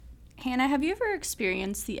Hannah, have you ever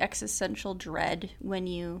experienced the existential dread when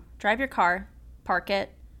you drive your car, park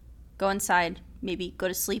it, go inside, maybe go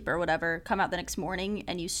to sleep or whatever, come out the next morning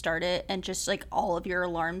and you start it and just like all of your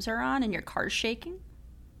alarms are on and your car's shaking?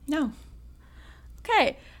 No.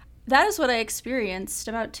 Okay, that is what I experienced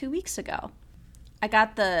about 2 weeks ago. I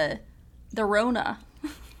got the Rona,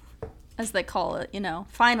 as they call it,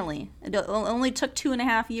 finally. It only took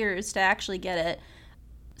 2.5 years to actually get it.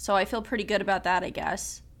 So I feel pretty good about that, I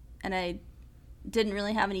guess. And I didn't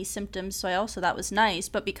really have any symptoms, so that was nice.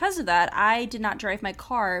 But because of that, I did not drive my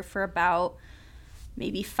car for about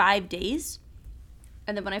maybe 5 days.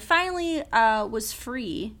 And then when I finally was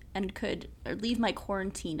free and could leave my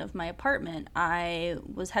quarantine of my apartment, I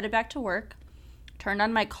was headed back to work, turned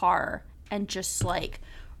on my car, and just like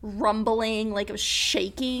rumbling, like it was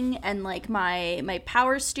shaking, and like my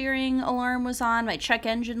power steering alarm was on, my check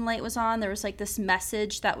engine light was on. There was like this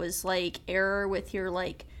message that was like error with your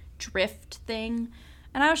like drift thing.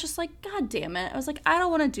 And I was just like, God damn it. I was like, I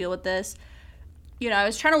don't want to deal with this. I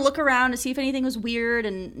was trying to look around to see if anything was weird,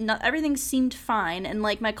 and everything seemed fine. And,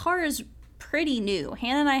 like, my car is pretty new.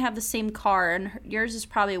 Hannah and I have the same car, and yours is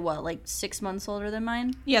probably, like 6 months older than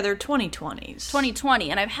mine? Yeah, they're 2020s.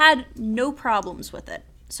 2020, and I've had no problems with it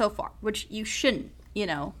so far, which you shouldn't,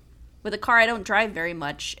 With a car, I don't drive very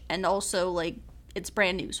much, and also, like, it's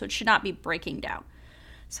brand new, so it should not be breaking down.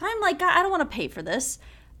 So I'm like, God, I don't want to pay for this.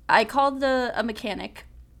 I called a mechanic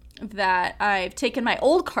that I've taken my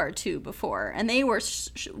old car to before, and they were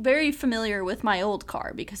very familiar with my old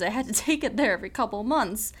car because I had to take it there every couple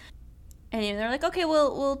months. And they're like, okay,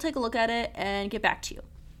 we'll take a look at it and get back to you.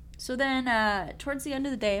 So then towards the end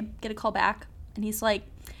of the day, get a call back, and he's like,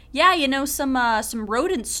 yeah, some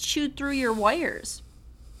rodents chewed through your wires.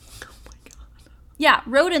 Oh my God. Yeah,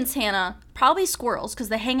 rodents, Hannah, probably squirrels because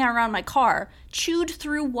they hang out around my car, chewed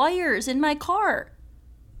through wires in my car.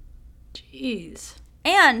 Jeez.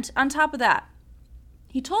 And on top of that,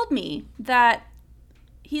 he told me that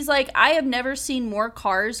he's like, I have never seen more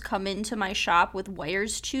cars come into my shop with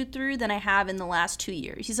wires chewed through than I have in the last 2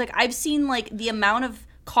 years. He's like, I've seen like the amount of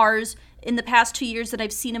cars in the past 2 years that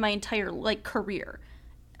I've seen in my entire like career.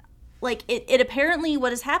 Like it apparently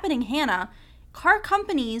what is happening, Hannah, car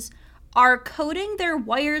companies are coating their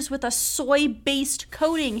wires with a soy-based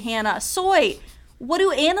coating, Hannah. Soy. What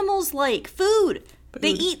do animals like? Food.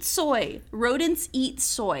 They eat soy. Rodents eat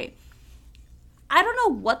soy. I don't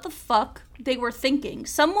know what the fuck they were thinking.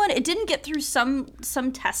 It didn't get through some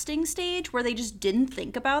testing stage where they just didn't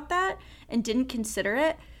think about that and didn't consider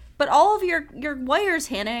it. But all of your wires,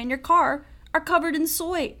 Hannah, in your car are covered in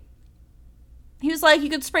soy. He was like, you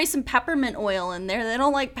could spray some peppermint oil in there. They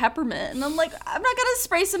don't like peppermint. And I'm like, I'm not going to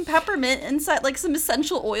spray some peppermint inside, like some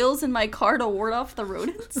essential oils in my car to ward off the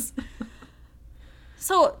rodents.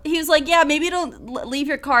 So he was like, yeah, maybe don't leave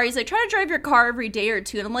your car. He's like, try to drive your car every day or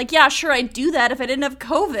two. And I'm like, yeah, sure, I'd do that if I didn't have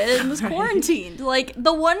COVID and was quarantined. Like,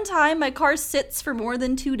 the one time my car sits for more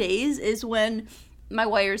than 2 days is when my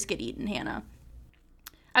wires get eaten, Hannah.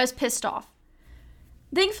 I was pissed off.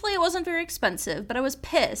 Thankfully, it wasn't very expensive, but I was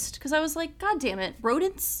pissed because I was like, God damn it,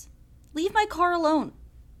 rodents, leave my car alone.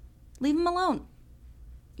 Leave them alone.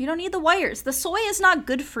 You don't need the wires. The soy is not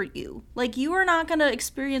good for you. Like, you are not going to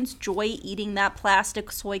experience joy eating that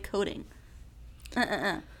plastic soy coating.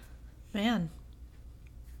 Man.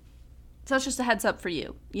 So it's just a heads up for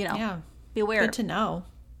you, Yeah. Be aware. Good to know.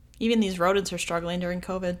 Even these rodents are struggling during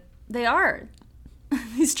COVID. They are.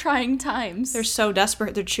 These trying times. They're so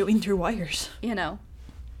desperate, they're chewing through wires. They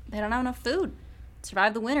don't have enough food.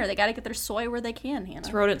 Survive the winter. They got to get their soy where they can, Hannah.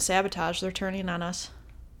 It's rodent sabotage. They're turning on us.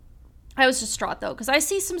 I was distraught, though, because I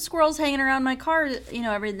see some squirrels hanging around my car,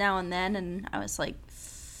 every now and then, and I was like,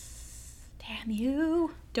 damn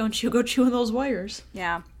you. Don't you go chewing those wires.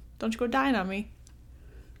 Yeah. Don't you go dying on me.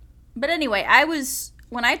 But anyway,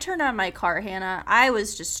 when I turned on my car, Hannah, I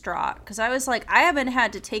was distraught, because I was like, I haven't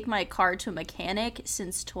had to take my car to a mechanic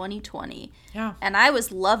since 2020. Yeah. And I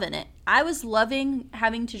was loving it. I was loving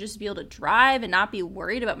having to just be able to drive and not be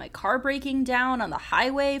worried about my car breaking down on the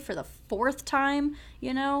highway for the 4th time,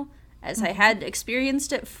 as I had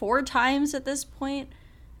experienced it 4 times at this point.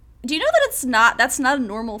 Do you know that that's not a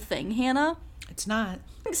normal thing, Hannah? It's not.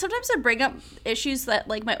 Like, sometimes I bring up issues that,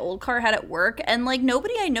 like, my old car had at work, and, like,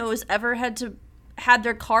 nobody I know has ever had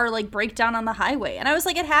their car, like, break down on the highway. And I was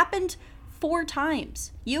like, it happened 4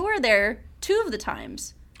 times. You were there 2 of the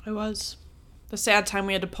times. I was. The sad time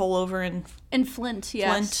we had to pull over in Flint, yes.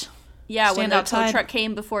 Flint. Yeah, when the tow truck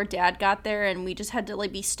came before Dad got there, and we just had to,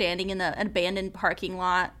 like, be standing in an abandoned parking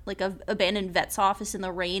lot, like an abandoned vet's office in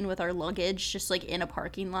the rain with our luggage, just, like, in a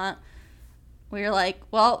parking lot. We were like,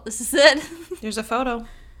 well, this is it. There's a photo.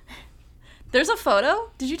 There's a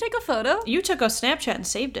photo? Did you take a photo? You took a Snapchat and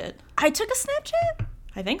saved it. I took a Snapchat?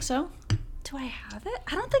 I think so. Do I have it?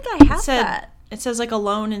 I don't think I have that. It says like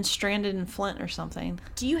alone and stranded in Flint or something.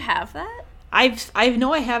 Do you have that? I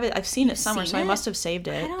know I have it. I've seen it somewhere, Seen so I it? must have saved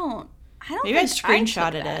it. I don't Maybe I think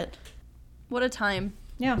screenshotted took that. it. What a time.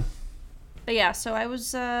 Yeah. But yeah, so I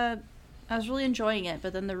was really enjoying it,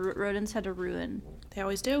 but then the rodents had to ruin They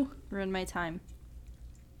always do. my time.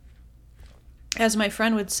 As my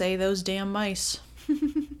friend would say, those damn mice.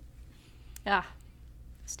 Yeah.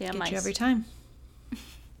 Stand Get mice. you every time.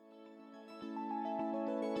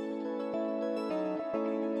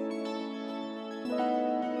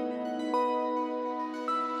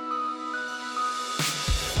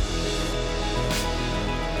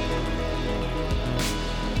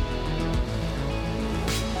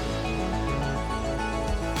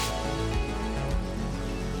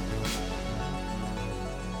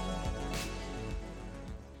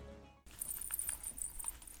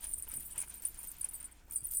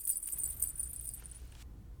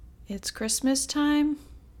 It's Christmas time.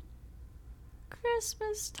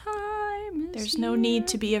 Christmas time is There's no need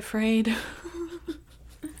to be afraid.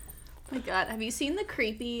 Oh my god, have you seen the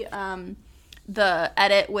creepy the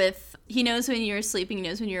edit with he knows when you're sleeping, he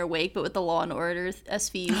knows when you're awake, but with the Law and Order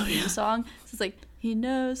SVU theme song? So it's like, he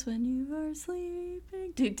knows when you are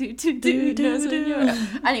sleeping. He knows when you're...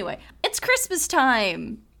 Anyway, it's Christmas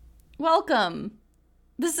time. Welcome.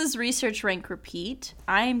 This is Research Rank Repeat.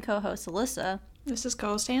 I am co-host Alyssa. This is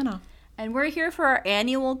co-host Hannah. And we're here for our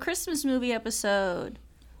annual Christmas movie episode.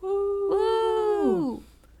 Woo! Woo!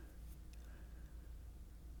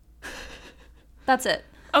 That's it.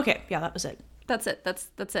 Okay, yeah, that was it. That's it.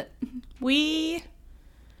 That's it. We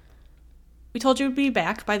told you we'd be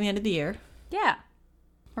back by the end of the year. Yeah.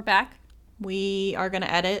 We're back. We are going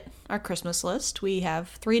to edit our Christmas list. We have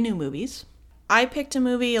 3 new movies. I picked a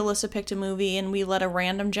movie, Alyssa picked a movie, and we let a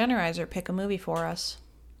random generizer pick a movie for us.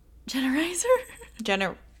 Generizer?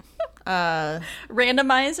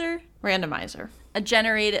 Randomizer? Randomizer. A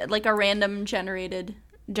generated, like a random generated...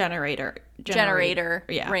 Generator.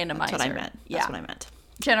 Yeah. Randomizer. That's what I meant. Yeah. That's what I meant.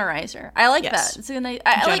 Generizer. I like Yes. that. It's a nice,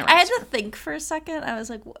 I had to think for a second. I was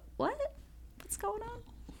like, what? What's going on?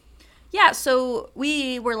 Yeah, so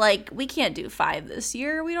we were like, we can't do 5 this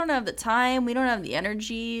year. We don't have the time. We don't have the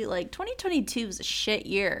energy. Like, 2022 is a shit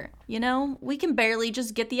year, you know? We can barely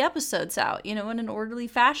just get the episodes out, you know, in an orderly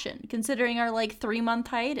fashion, considering our, like, 3-month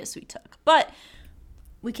hiatus we took. But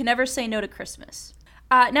we can never say no to Christmas.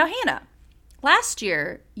 Now, Hannah, last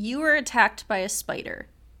year, you were attacked by a spider.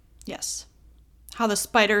 Yes. How the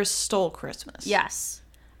spiders stole Christmas. Yes.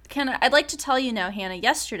 I'd like to tell you now, Hannah,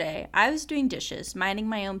 yesterday I was doing dishes, minding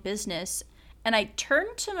my own business, and I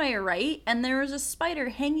turned to my right, and there was a spider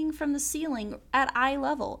hanging from the ceiling at eye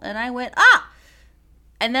level, and I went, ah!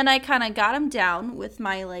 And then I kind of got him down with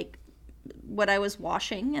my, like, what I was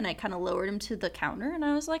washing, and I kind of lowered him to the counter, and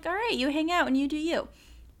I was like, all right, you hang out and you do you.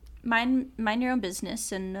 Mind your own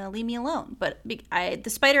business and leave me alone. But the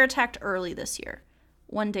spider attacked early this year.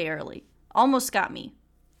 1 day early. Almost got me.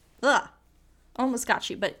 Ugh. Almost got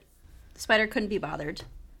you, but the spider couldn't be bothered.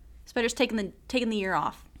 Spider's taking the year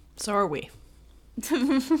off. So are we.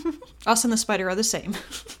 Us and the spider are the same.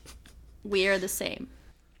 We are the same.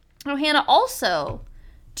 Oh, Hannah, also,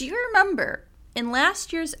 do you remember in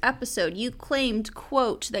last year's episode you claimed,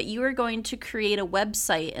 quote, that you were going to create a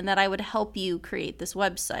website and that I would help you create this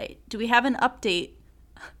website? Do we have an update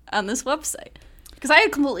on this website? Because I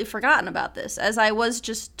had completely forgotten about this, as I was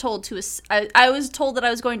just told to... I was told that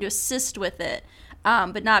I was going to assist with it,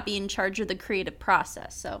 but not be in charge of the creative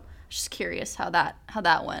process. So, I'm just curious how that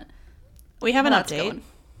went. We have an update.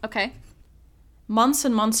 Okay. Months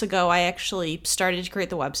and months ago, I actually started to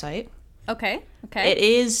create the website. Okay. It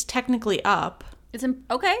is technically up. It's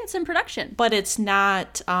in production. But it's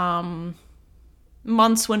not...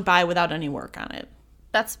 months went by without any work on it.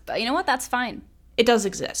 You know what? That's fine. It does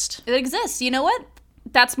exist. It exists. You know what?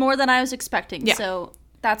 That's more than I was expecting. Yeah. So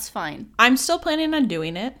that's fine. I'm still planning on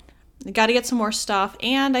doing it. Got to get some more stuff.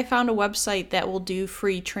 And I found a website that will do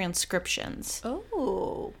free transcriptions.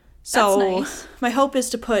 Oh, so that's nice. My hope is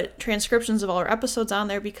to put transcriptions of all our episodes on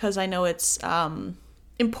there because I know it's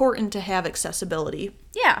important to have accessibility.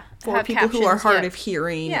 Yeah. For people who are hard of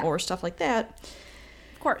hearing or stuff like that.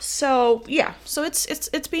 Of course. So, yeah. So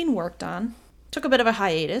it's being worked on. Took a bit of a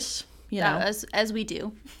hiatus. You know. As we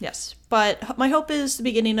do. Yes. But my hope is the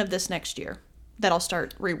beginning of this next year that I'll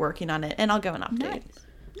start reworking on it and I'll give an update.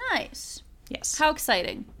 Nice. Yes. How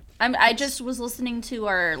exciting. I just was listening to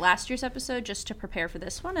our last year's episode just to prepare for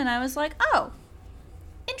this one, and I was like, oh,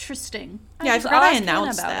 interesting. I forgot I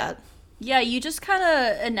announced that. Yeah, you just kind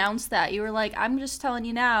of announced that. You were like, I'm just telling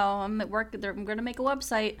you now. I'm at work. I'm going to make a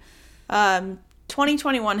website.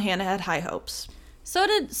 2021 Hannah had high hopes. So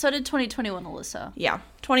did 2021 Alyssa. Yeah.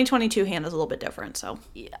 2022 Hannah's a little bit different, so.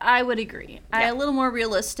 I would agree. A little more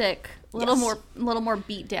realistic, a little more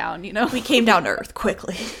beat down, you know? We came down to earth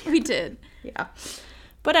quickly. We did. Yeah.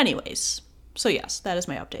 But anyways, so yes, that is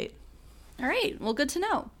my update. All right. Well, good to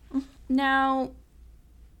know. Now,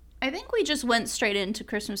 I think we just went straight into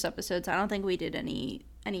Christmas episodes. I don't think we did any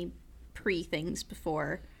pre-things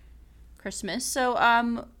before Christmas. So,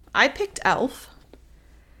 I picked Elf.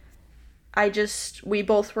 We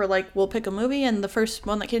both were like, we'll pick a movie, and the first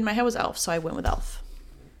one that came to my head was Elf, so I went with Elf.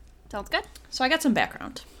 Sounds good. So I got some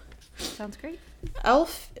background. Sounds great.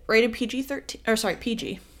 Elf, rated PG-13, or sorry,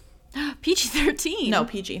 PG. PG-13? No,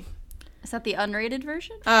 PG. Is that the unrated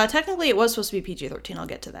version? Technically it was supposed to be PG-13, I'll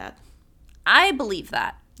get to that. I believe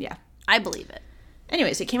that. Yeah. I believe it.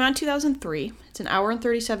 Anyways, it came out in 2003. It's an hour and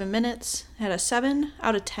 37 minutes. It had a 7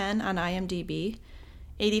 out of 10 on IMDb,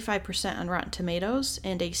 85% on Rotten Tomatoes,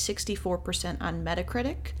 and a 64% on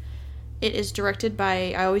Metacritic. It is directed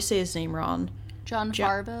by, I always say his name wrong. Jon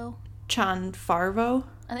Favreau? Jon Favreau?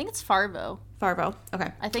 I think it's Favreau. Favreau,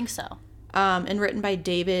 okay. I think so. And written by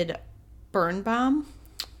David Birnbaum.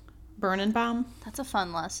 That's a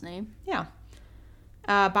fun last name. Yeah.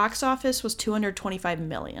 Box office was $225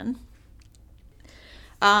 million.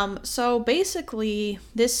 So basically,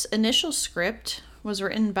 this initial script was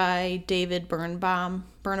written by David Birnbaum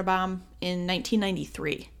in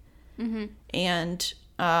 1993. Mm-hmm. And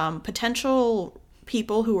potential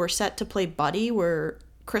people who were set to play Buddy were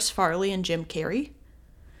Chris Farley and Jim Carrey.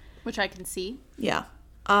 Which I can see. Yeah.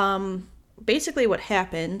 Basically what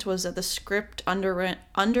happened was that the script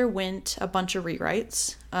underwent a bunch of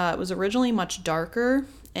rewrites. It was originally much darker,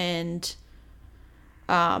 and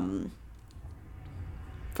Farvo?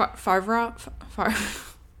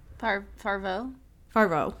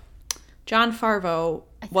 Jon Favreau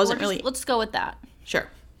wasn't really... Let's go with that. Sure.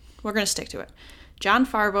 We're going to stick to it. Jon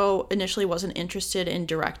Favreau initially wasn't interested in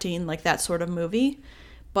directing like that sort of movie,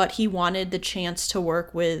 but he wanted the chance to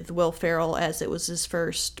work with Will Ferrell as it was his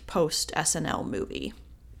first post-SNL movie.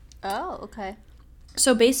 Oh, okay.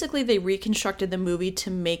 So basically they reconstructed the movie to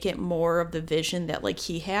make it more of the vision that like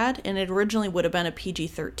he had, and it originally would have been a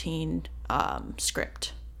PG-13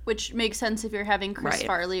 script. Which makes sense if you're having Chris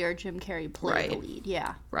Farley or Jim Carrey play the lead.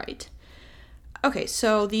 Yeah. Right. Okay,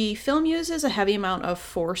 so the film uses a heavy amount of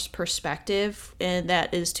forced perspective, and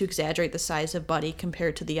that is to exaggerate the size of Buddy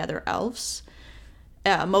compared to the other elves.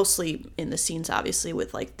 Mostly in the scenes, obviously,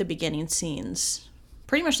 with like the beginning scenes.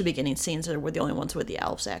 Pretty much the beginning scenes were the only ones with the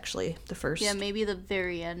elves, actually. The first. Yeah, maybe the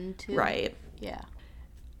very end, too. Right. Yeah.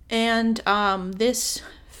 And this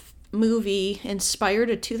movie inspired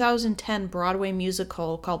a 2010 Broadway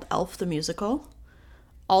musical called Elf the Musical.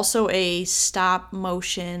 Also a stop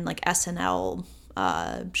motion, like SNL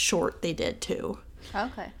short they did, too.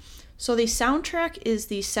 Okay. So the soundtrack is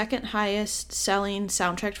the second highest selling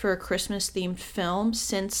soundtrack for a Christmas-themed film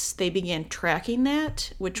since they began tracking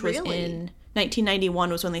that, which was in 1991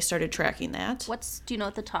 was when they started tracking that. Do you know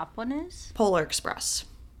what the top one is? Polar Express.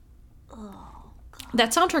 Oh, God. That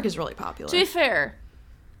soundtrack is really popular. To be fair,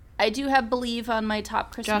 I do have Believe on my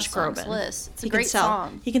top Christmas songs list. It's a great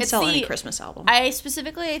song. He can sell any Christmas album. I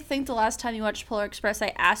think the last time you watched Polar Express,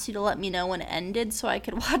 I asked you to let me know when it ended so I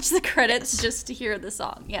could watch the credits just to hear the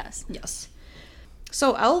song. Yes. Yes.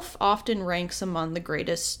 So Elf often ranks among the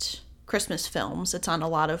greatest Christmas films. It's on a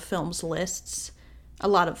lot of films lists. It's on a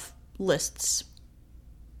lot of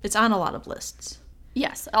lists.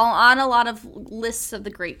 Yes, on a lot of lists of the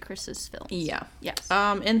great Christmas films. Yeah. Yes.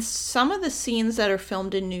 And some of the scenes that are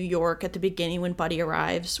filmed in New York at the beginning when Buddy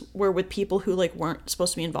arrives were with people who, like, weren't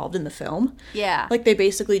supposed to be involved in the film. Yeah. Like, they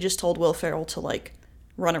basically just told Will Ferrell to, like,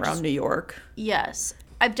 run around New York. Yes.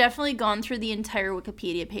 I've definitely gone through the entire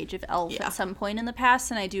Wikipedia page of Elf at some point in the past,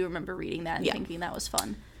 and I do remember reading that and thinking that was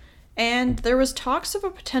fun. And there was talks of a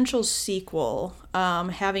potential sequel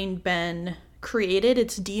having been created.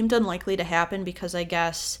 It's deemed unlikely to happen because I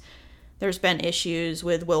guess there's been issues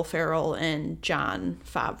with Will Ferrell and Jon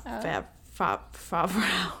Favreau.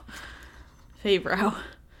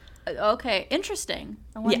 Okay, interesting.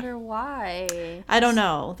 I wonder why. I don't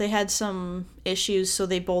know. They had some issues, so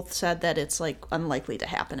they both said that it's like unlikely to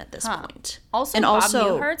happen at this point. Also, Bob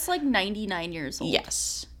Newhart's like 99 years old.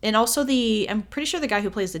 Yes, and also I'm pretty sure the guy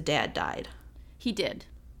who plays the dad died. He did.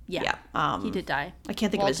 Yeah. He did die. I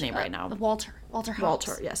can't think of his name right now. Walter Hobbs.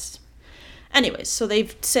 Walter, yes. Anyways, so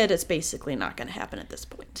they've said it's basically not going to happen at this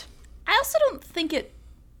point. I also don't think it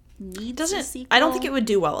needs a sequel. I don't think it would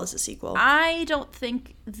do well as a sequel. I don't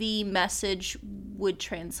think the message would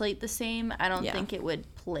translate the same. I don't think it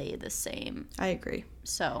would play the same. I agree.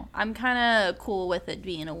 So I'm kind of cool with it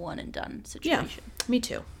being a one and done situation. Yeah, me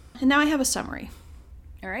too. And now I have a summary.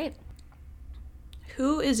 All right.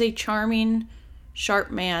 Who is a charming,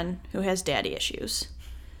 sharp man who has daddy issues?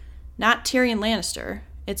 Not Tyrion Lannister,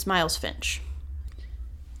 it's Miles Finch.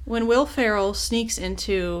 When Will Ferrell sneaks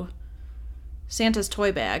into Santa's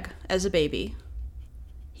toy bag as a baby,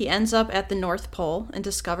 he ends up at the North Pole and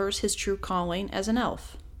discovers his true calling as an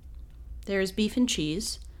elf. There is beef and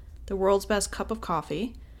cheese, the world's best cup of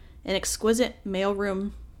coffee, and exquisite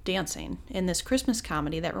mailroom dancing in this Christmas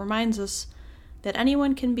comedy that reminds us that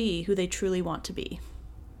anyone can be who they truly want to be.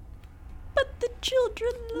 But the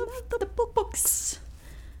children love the books.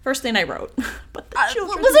 First thing I wrote. But the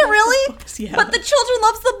children was it love really? the books. Yeah. But the children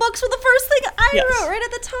loves the books were the first thing I Yes. wrote right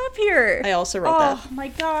at the top here. I also wrote that. Oh my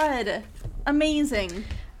god. Amazing.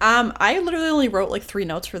 I literally only wrote like 3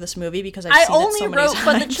 notes for this movie because I've seen it so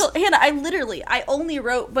many times. Hannah, I only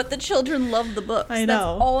wrote, but the children love the books. I know.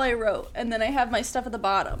 That's all I wrote. And then I have my stuff at the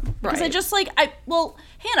bottom. Because Right. I just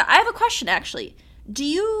Hannah, I have a question actually. Do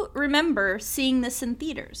you remember seeing this in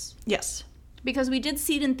theaters? Yes. Because we did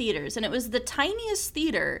see it in theaters, and it was the tiniest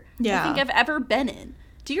theater I Yeah. think I've ever been in.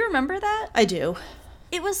 Do you remember that? I do.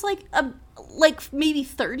 It was like maybe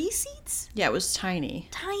 30 seats? Yeah, it was tiny.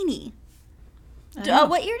 Tiny. I know.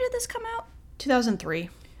 What year did this come out? 2003.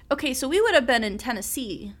 Okay, so we would have been in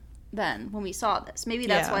Tennessee then when we saw this. Maybe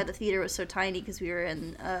that's Yeah. why the theater was so tiny, because we were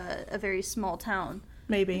in a very small town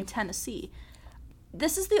Maybe. in Tennessee.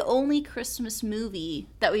 This is the only Christmas movie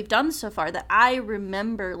that we've done so far that I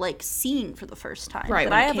remember like seeing for the first time. Right,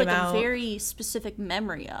 That when I it have like came out. a very specific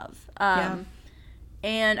memory of. Yeah.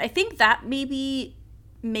 And I think that maybe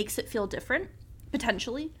makes it feel different,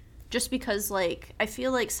 potentially. Just because like I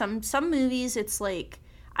feel like some movies it's like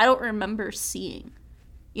I don't remember seeing.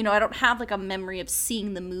 You know, I don't have like a memory of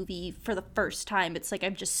seeing the movie for the first time. It's like I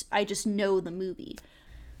just know the movie.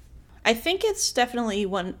 I think it's definitely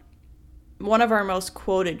one of our most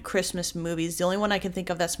quoted Christmas movies. The only one I can think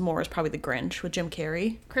of that's more is probably The Grinch with Jim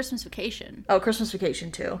Carrey. Christmas Vacation. Oh, Christmas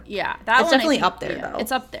Vacation too. Yeah, that It's one I definitely think- up there, though.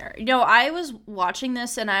 It's up there. You know, I was watching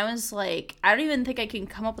this and I was like, I don't even think I can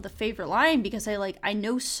come up with a favorite line because I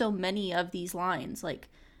know so many of these lines. Like,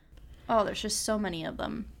 oh, there's just so many of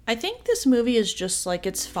them. I think this movie is just like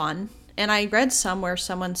it's fun. And I read somewhere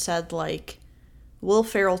someone said like Will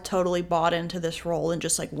Ferrell totally bought into this role and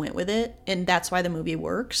just like went with it, and that's why the movie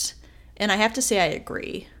works. And I have to say I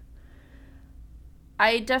agree.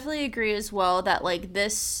 I definitely agree as well that like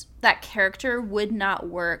that character would not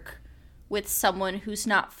work with someone who's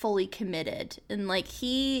not fully committed. And like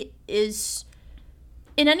he is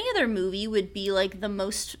in any other movie would be like the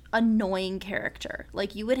most annoying character.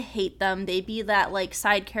 Like you would hate them. They'd be that like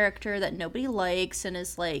side character that nobody likes and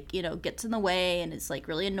is like, you know, gets in the way and is like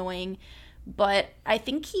really annoying. But I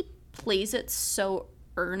think he plays it so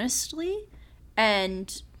earnestly,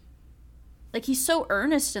 and like he's so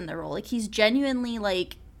earnest in the role. Like he's genuinely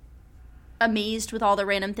like amazed with all the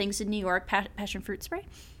random things in New York, passion fruit spray.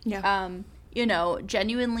 Yeah. You know,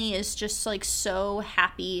 genuinely is just like so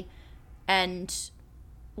happy and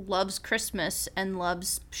loves Christmas and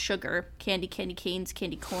loves sugar, candy canes,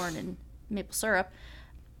 candy corn, and maple syrup.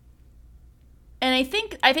 And I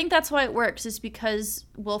think that's why it works, is because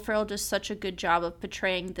Will Ferrell does such a good job of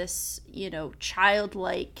portraying this, you know,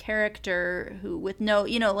 childlike character who with no,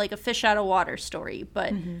 you know, like a fish out of water story.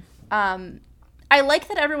 But I like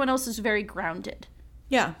that everyone else is very grounded.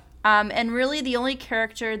 Yeah. And really the only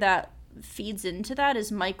character that feeds into that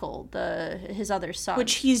is Michael, his other son.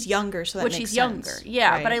 Which he's younger, so that makes sense. He's younger.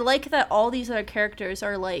 Yeah, Right. but I like that all these other characters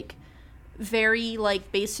are like very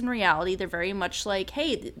like based in reality. They're very much like,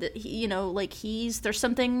 hey, you know, like there's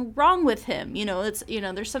something wrong with him, you know, it's, you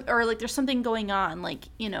know, there's something going on, like,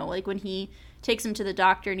 you know, like when he takes him to the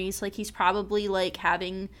doctor and he's probably like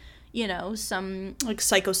having, you know, some like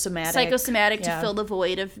psychosomatic to fill the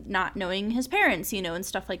void of not knowing his parents, you know, and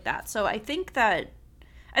stuff like that. So I think that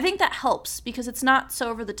helps, because it's not so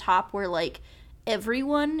over the top where like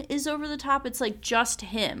everyone is over the top. It's like just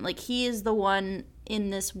him, like he is the one in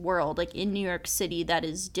this world, like in New York City, that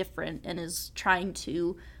is different and is trying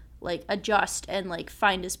to like adjust and like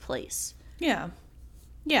find his place. Yeah.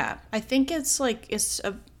 I think it's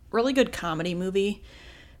a really good comedy movie,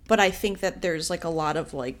 but I think that there's like a lot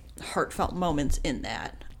of like heartfelt moments in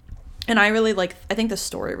that. And I think the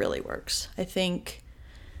story really works. I think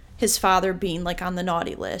his father being like on the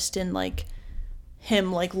naughty list and like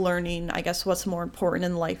him like learning, I guess, what's more important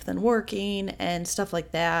in life than working and stuff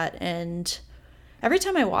like that. And every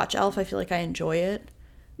time I watch Elf, I feel like I enjoy it.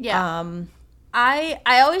 Yeah. I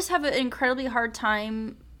always have an incredibly hard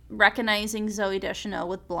time recognizing Zoe Deschanel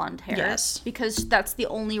with blonde hair. Yes. Because that's the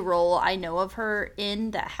only role I know of her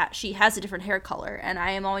in that she has a different hair color. And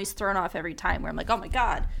I am always thrown off every time where I'm like, oh my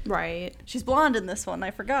God. Right. She's blonde in this one.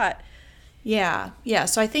 I forgot. Yeah. Yeah.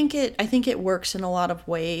 So I think it works in a lot of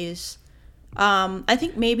ways. I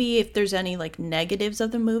think maybe if there's any like negatives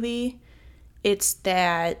of the movie, it's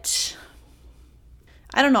that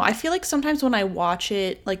I don't know. I feel like sometimes when I watch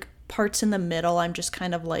it, like parts in the middle, I'm just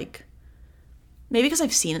kind of like, maybe because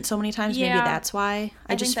I've seen it so many times, maybe that's why.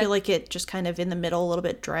 I just feel like it just kind of in the middle a little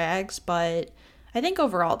bit drags, but I think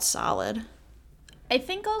overall it's solid. I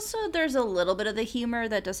think also there's a little bit of the humor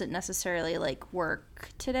that doesn't necessarily like work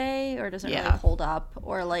today or doesn't really hold up,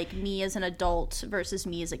 or like me as an adult versus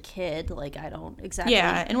me as a kid. Like I don't exactly.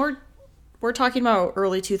 Yeah, and we're talking about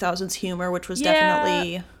early 2000s humor, which was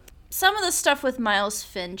definitely some of the stuff with Miles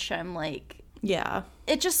Finch. I'm like,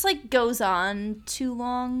 it just like goes on too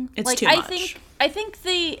long. It's like, too much. I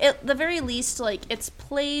think at the very least, like it's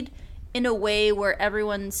played in a way where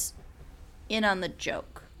everyone's in on the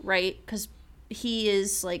joke, right? Because he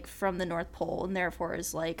is like from the North Pole and therefore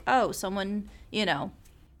is like, oh, someone, you know,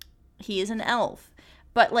 he is an elf.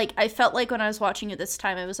 But like I felt like when I was watching it this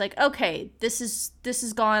time, I was like, okay, this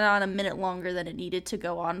has gone on a minute longer than it needed to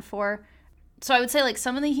go on for. So I would say like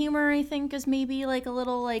some of the humor I think is maybe like a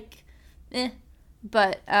little like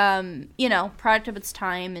but you know, product of its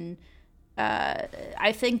time, and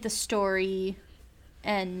I think the story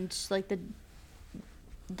and like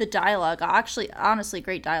the dialogue, actually, honestly,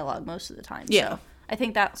 great dialogue most of the time. Yeah. So I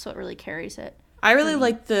think that's what really carries it. I really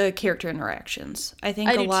like the character interactions. I think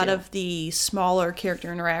a lot too. of the smaller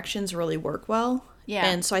character interactions really work well. Yeah.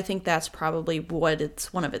 And so I think that's probably what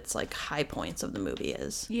one of its like high points of the movie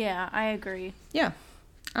is. Yeah, I agree. Yeah.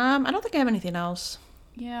 I don't think I have anything else.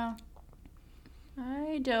 Yeah.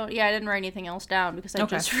 I didn't write anything else down because I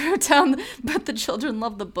just wrote down, but the children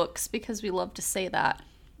love the books because we love to say that.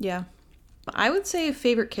 Yeah. I would say a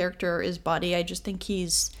favorite character is Buddy. I just think you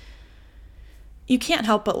can't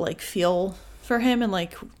help but like feel for him and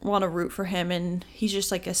like want to root for him, and he's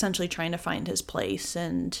just like essentially trying to find his place,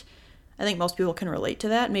 and I think most people can relate to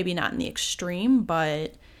that. Maybe not in the extreme,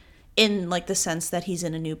 but in like the sense that he's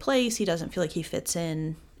in a new place, he doesn't feel like he fits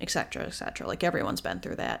in, etc., etc. Like everyone's been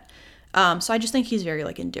through that. So I just think he's very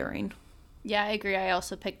like enduring. Yeah, I agree. I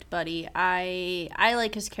also picked Buddy. I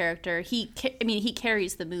like his character. He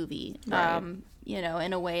carries the movie, Right. you know,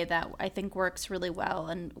 in a way that I think works really well,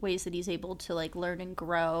 and ways that he's able to like learn and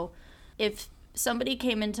grow. If somebody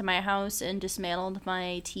came into my house and dismantled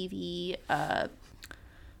my TV, The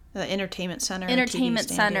entertainment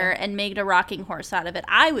center. and made a rocking horse out of it,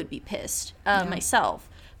 I would be pissed myself.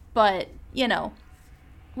 But, you know,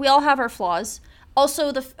 we all have our flaws.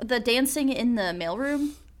 Also, the dancing in the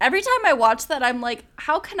mailroom. Every time I watch that, I'm like,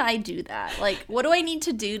 how can I do that? Like, what do I need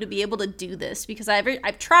to do to be able to do this? Because I've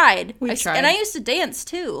tried. Tried. And I used to dance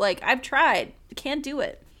too. Like, I've tried. I can't do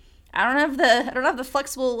it. I don't have the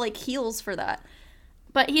flexible like heels for that.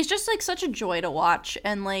 But he's just like such a joy to watch,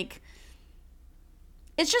 and like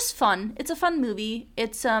it's just fun. It's a fun movie.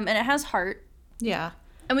 It's and it has heart. Yeah.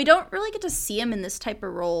 And we don't really get to see him in this type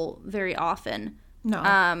of role very often.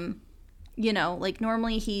 No. You know, like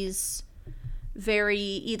normally he's very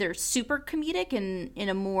either super comedic and in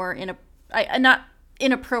a more not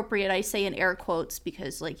inappropriate, I say in air quotes,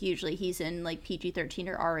 because like usually he's in like PG-13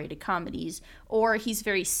 or R-rated comedies, or he's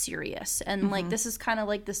very serious, and like this is kind of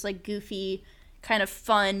like this like goofy kind of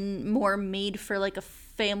fun, more made for like a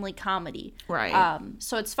family comedy, right?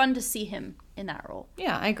 So it's fun to see him in that role.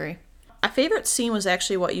 Yeah, I agree. My favorite scene was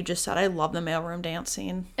actually what you just said. I love the mailroom dance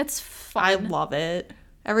scene. It's fun. I love it.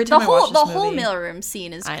 Every time I watch this movie, the whole mailroom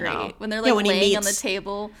scene is great. When they're like when laying on the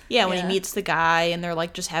table. Yeah, when he meets the guy and they're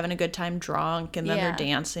like just having a good time drunk, and then Yeah. they're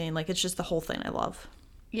dancing. Like, it's just the whole thing I love.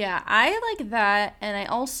 Yeah, I like that, and I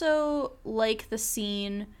also like the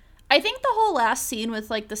scene. I think the whole last scene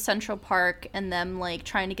with like the Central Park and them like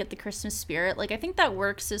trying to get the Christmas spirit, like I think that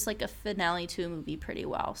works as like a finale to a movie pretty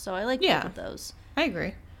well. So I like both of those. I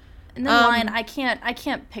agree. And then line, I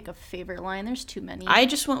can't pick a favorite line. There's too many. I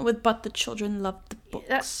just went with "But the children love the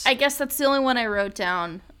books." I guess that's the only one I wrote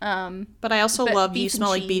down. But I also love "You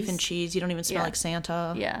smell like beef cheese. and cheese. You don't even smell like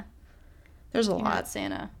Santa." Yeah, There's a You're lot. not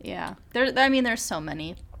Santa. Yeah, there's so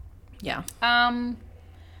many. Yeah.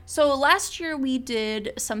 So last year we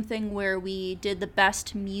did something where we did the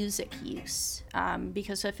best music use,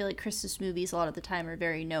 because I feel like Christmas movies a lot of the time are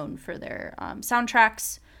very known for their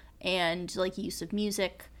soundtracks and like use of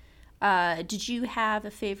music. Did you have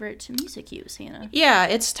a favorite music use, Hannah? Yeah,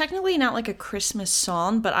 it's technically not like a Christmas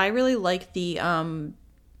song, but I really like the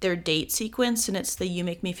their date sequence, and it's the "You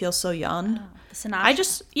Make Me Feel So Young." Oh, the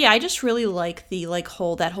synopsis. I just really like the like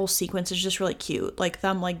that whole sequence is just really cute. Like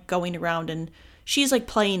them like going around, and she's like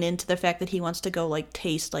playing into the fact that he wants to go like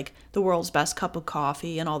taste like the world's best cup of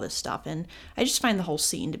coffee and all this stuff. And I just find the whole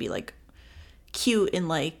scene to be like cute and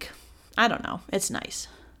like, I don't know, it's nice.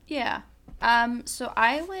 Yeah. So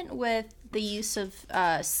I went with the use of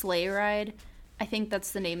Sleigh Ride. I think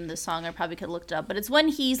that's the name of the song. I probably could have looked it up. But it's when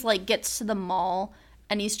he's like gets to the mall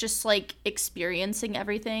and he's just like experiencing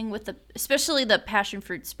everything with especially the passion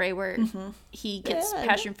fruit spray where he gets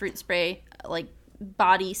passion fruit spray like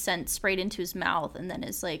body scent sprayed into his mouth and then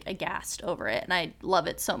is like aghast over it. And I love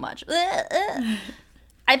it so much.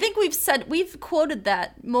 I think we've quoted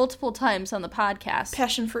that multiple times on the podcast.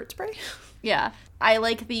 Passion fruit spray? Yeah. I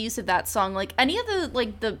like the use of that song. Like any of the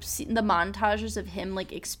like the montages of him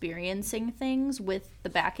like experiencing things with the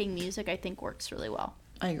backing music, I think works really well.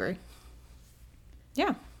 I agree.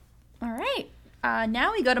 Yeah. All right.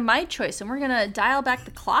 Now we go to my choice, and we're gonna dial back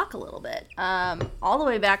the clock a little bit, all the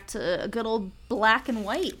way back to a good old black and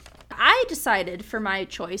white. I decided for my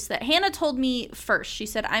choice that Hannah told me first. She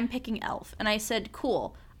said, "I'm picking Elf," and I said,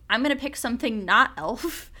 "Cool. I'm gonna pick something not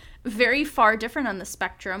Elf." Very far different on the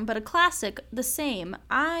spectrum, but a classic, the same.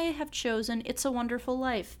 I have chosen It's a Wonderful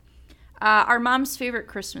Life, our mom's favorite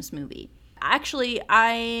Christmas movie. Actually,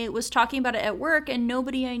 I was talking about it at work, and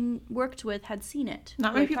nobody I worked with had seen it.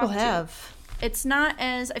 Not many people have. It's not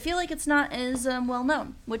as, I feel like it's not as well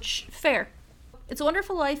known, which, fair. It's a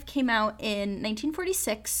Wonderful Life came out in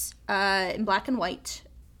 1946 in black and white.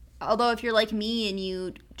 Although if you're like me and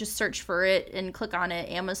you just search for it and click on it,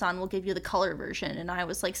 Amazon will give you the color version. And I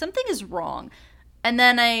was like, something is wrong. And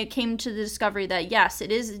then I came to the discovery that, yes,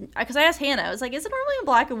 it is. Because I asked Hannah, I was like, is it normally in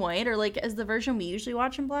black and white? Or like, is the version we usually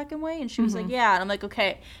watch in black and white? And she was like, yeah. And I'm like,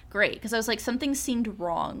 okay, great. Because I was like, something seemed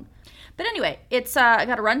wrong. But anyway, it's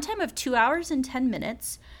got a runtime of 2 hours and 10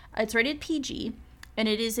 minutes. It's rated PG. And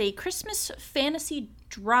it is a Christmas fantasy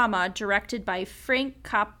drama directed by Frank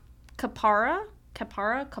Capara. I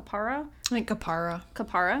think Capara,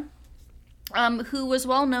 who was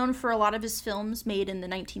well known for a lot of his films made in the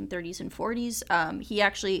 1930s and 40s. He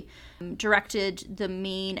actually directed the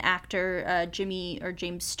main actor,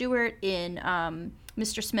 James Stewart, in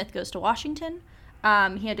Mr. Smith Goes to Washington.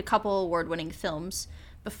 He had a couple award-winning films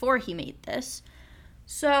before he made this.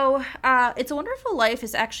 So, It's a Wonderful Life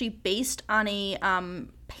is actually based on a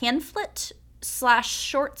pamphlet /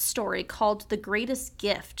 short story called The Greatest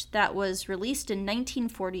Gift that was released in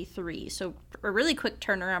 1943. So a really quick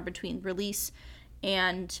turnaround between release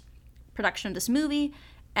and production of this movie.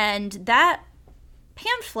 And that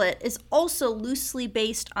pamphlet is also loosely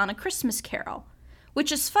based on A Christmas Carol,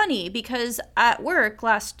 which is funny because at work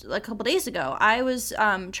a couple days ago, I was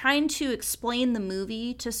trying to explain the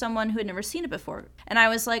movie to someone who had never seen it before. And I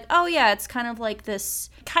was like, oh yeah, it's kind of like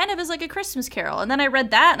this, kind of is like A Christmas Carol. And then I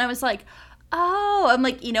read that and I was like, oh, I'm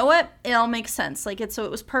like, you know what? It all makes sense. Like so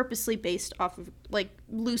it was purposely based off of, like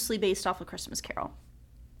loosely based off of Christmas Carol,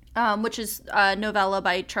 which is a novella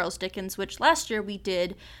by Charles Dickens, which last year we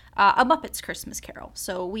did A Muppet's Christmas Carol.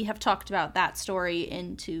 So we have talked about that story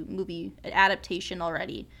into movie adaptation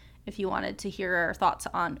already. If you wanted to hear our thoughts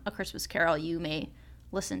on A Christmas Carol, you may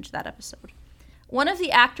listen to that episode. One of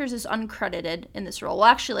the actors is uncredited in this role. Well,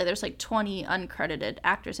 actually, there's like 20 uncredited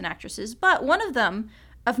actors and actresses, but one of them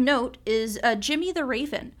of note is Jimmy the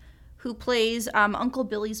Raven, who plays Uncle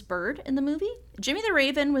Billy's bird in the movie. Jimmy the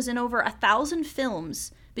Raven was in over 1,000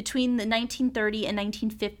 films between the 1930 and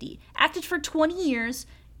 1950, acted for 20 years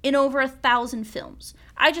in over 1,000 films.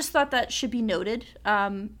 I just thought that should be noted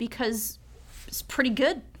because it's pretty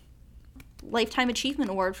good. Lifetime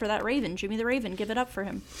Achievement Award for that Raven, Jimmy the Raven. Give it up for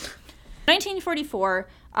him. 1944,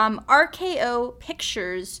 RKO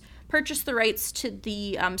Pictures purchased the rights to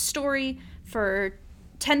the story for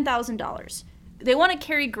 $10,000. They wanted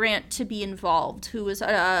Cary Grant to be involved, who was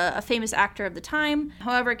a famous actor of the time.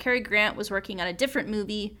 However, Cary Grant was working on a different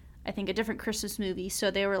movie, I think a different Christmas movie,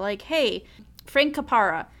 so they were like, hey, Frank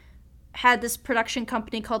Capara had this production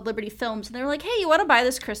company called Liberty Films, and they were like, hey, you want to buy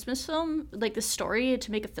this Christmas film, like this story,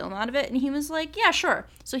 to make a film out of it? And he was like, yeah, sure.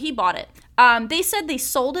 So he bought it. They said they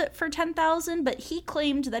sold it for $10,000, but he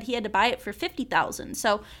claimed that he had to buy it for $50,000.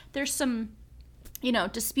 So there's some,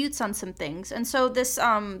 disputes on some things. And so this,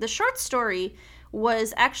 the short story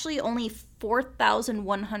was actually only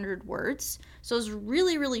 4,100 words. So it was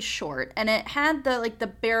really, really short. And it had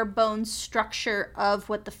the bare bones structure of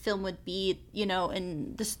what the film would be,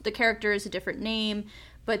 and the character is a different name,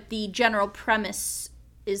 but the general premise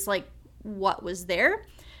is like what was there.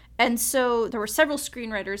 And so there were several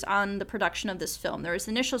screenwriters on the production of this film. There was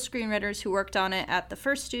initial screenwriters who worked on it at the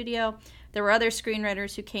first studio. There were other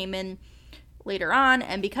screenwriters who came in later on,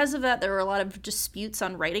 and because of that, there were a lot of disputes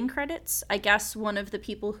on writing credits. I guess one of the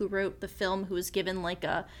people who wrote the film, who was given like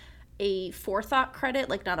a forethought credit,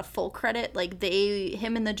 like not a full credit, like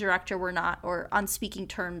him and the director were not or on speaking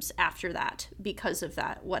terms after that because of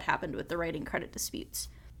that, what happened with the writing credit disputes.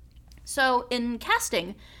 So in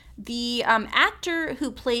casting, the actor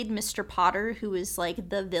who played Mr. Potter, who is like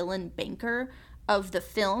the villain banker of the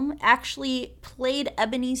film, actually played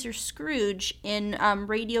Ebenezer Scrooge in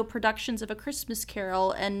radio productions of A Christmas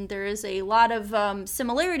Carol, and there is a lot of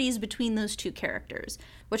similarities between those two characters,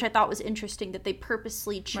 which I thought was interesting that they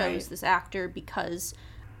purposely chose this actor because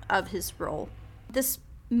of his role. This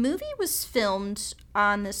movie was filmed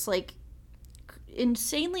on this like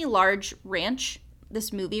insanely large ranch,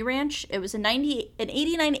 this movie ranch. It was an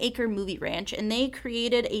 89-acre movie ranch, and they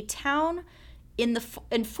created a town in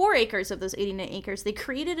 4 acres of those 89 acres. They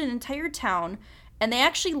created an entire town, and they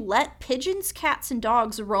actually let pigeons, cats, and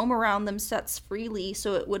dogs roam around them sets freely,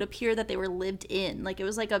 so it would appear that they were lived in. Like, it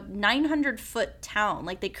was like a 900-foot town.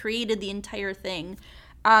 Like, they created the entire thing.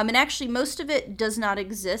 And actually, most of it does not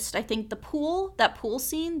exist. I think that pool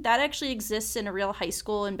scene, that actually exists in a real high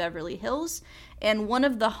school in Beverly Hills, and one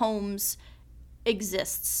of the homes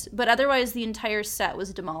exists. But otherwise, the entire set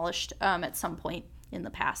was demolished at some point in the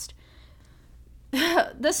past.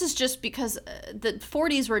 This is just because the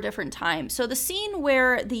 40s were a different time. So the scene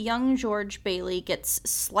where the young George Bailey gets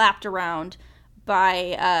slapped around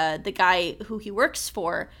by the guy who he works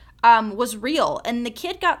for was real. And the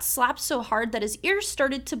kid got slapped so hard that his ears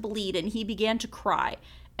started to bleed and he began to cry.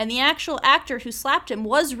 And the actual actor who slapped him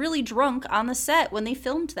was really drunk on the set when they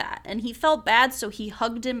filmed that. And he felt bad, so he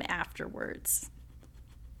hugged him afterwards.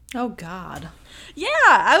 Oh, God. Yeah,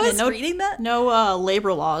 I was reading that. No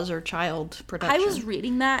labor laws or child protection. I was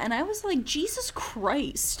reading that, and I was like, Jesus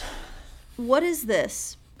Christ. What is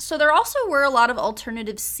this? So there also were a lot of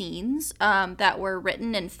alternative scenes that were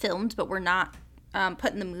written and filmed, but were not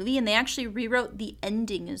put in the movie, and they actually rewrote the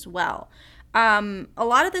ending as well. A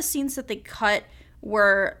lot of the scenes that they cut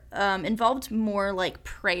were involved more like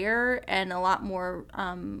prayer and a lot more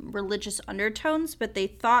religious undertones, but they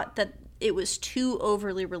thought that it was too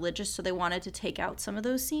overly religious, so they wanted to take out some of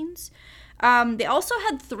those scenes. They also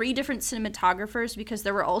had 3 different cinematographers because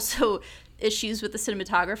there were also issues with the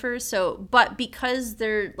cinematographers. But because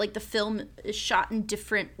they're like the film is shot in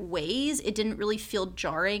different ways, it didn't really feel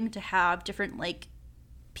jarring to have different like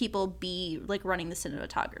people be like running the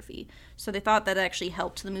cinematography. So they thought that actually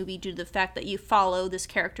helped the movie due to the fact that you follow this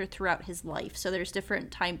character throughout his life. So there's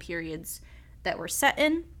different time periods that were set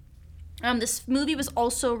in. This movie was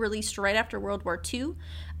also released right after World War II.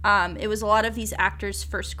 It was a lot of these actors'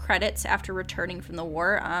 first credits after returning from the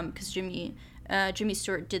war, because Jimmy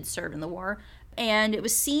Stewart did serve in the war. And it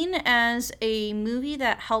was seen as a movie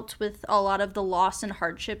that helped with a lot of the loss and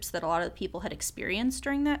hardships that a lot of the people had experienced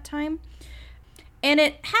during that time. And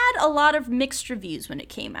it had a lot of mixed reviews when it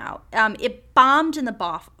came out. It bombed in the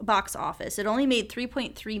box office. It only made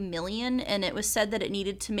 $3.3 million, and it was said that it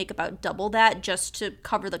needed to make about double that just to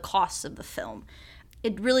cover the costs of the film.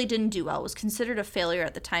 It really didn't do well. It was considered a failure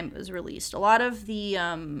at the time it was released. A lot of the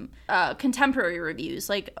contemporary reviews,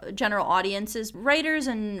 like general audiences, writers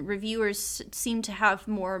and reviewers seem to have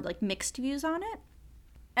more like mixed views on it.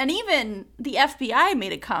 And even the FBI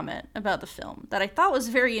made a comment about the film that I thought was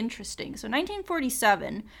very interesting. So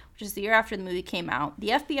 1947, which is the year after the movie came out,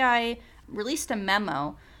 the FBI released a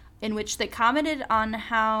memo in which they commented on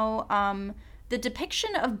how the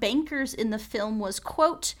depiction of bankers in the film was,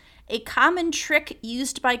 quote, a common trick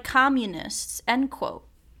used by communists, end quote.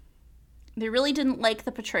 They really didn't like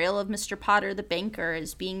the portrayal of Mr. Potter, the banker,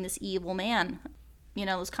 as being this evil man. You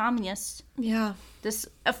know, those communists. Yeah. This,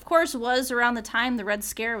 of course, was around the time the Red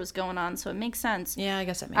Scare was going on, so it makes sense. Yeah, I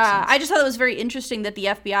guess that makes sense. I just thought it was very interesting that the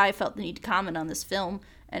FBI felt the need to comment on this film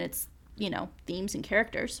and its, themes and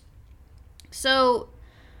characters. So,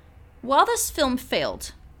 while this film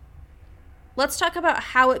failed, let's talk about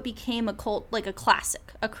how it became a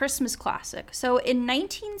classic, a Christmas classic. So, in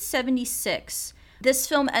 1976, this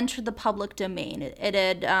film entered the public domain. It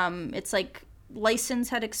had, its license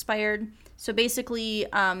had expired. So basically,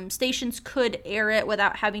 stations could air it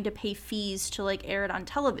without having to pay fees to air it on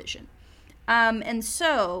television. And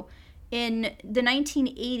so in the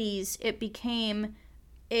 1980s, it became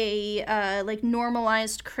a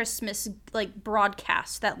normalized Christmas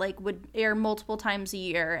broadcast that would air multiple times a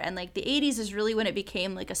year. And the 80s is really when it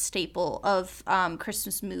became a staple of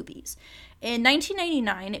Christmas movies. In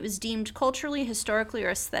 1999, it was deemed culturally, historically, or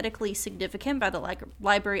aesthetically significant by the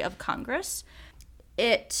Library of Congress.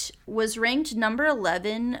 It was ranked number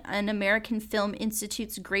 11 on American Film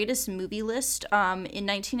Institute's greatest movie list in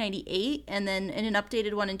 1998, and then in an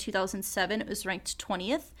updated one in 2007, it was ranked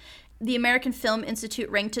 20th. The American Film Institute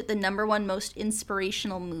ranked it the number 1 most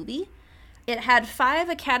inspirational movie. It had 5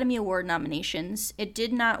 Academy Award nominations. It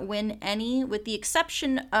did not win any, with the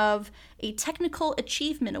exception of a Technical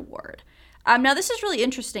Achievement Award. Now, this is really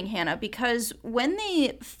interesting, Hannah, because when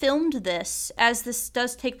they filmed this, as this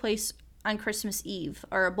does take place on Christmas Eve,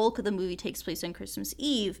 or a bulk of the movie takes place on Christmas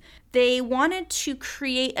Eve, they wanted to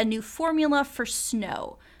create a new formula for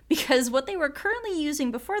snow, because what they were currently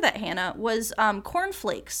using before that, Hannah, was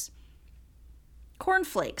cornflakes.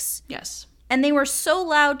 Cornflakes. Yes. And they were so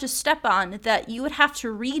loud to step on that you would have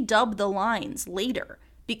to redub the lines later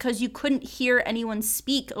because you couldn't hear anyone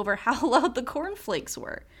speak over how loud the cornflakes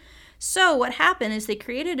were. So what happened is they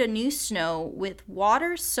created a new snow with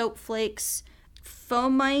water, soap flakes,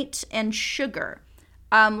 foamite, and sugar,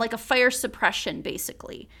 like a fire suppression,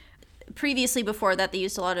 basically. Previously, before that, they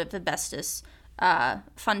used a lot of asbestos.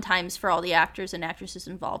 Fun times for all the actors and actresses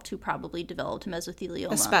involved who probably developed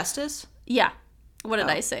mesothelioma. Asbestos? Yeah. What did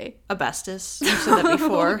I say? Asbestos. You said that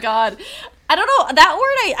before. Oh, God. I don't know. That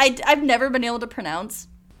word I've never been able to pronounce.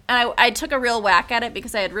 And I took a real whack at it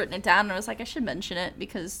because I had written it down and I was like, I should mention it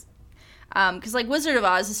because like Wizard of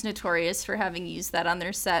Oz is notorious for having used that on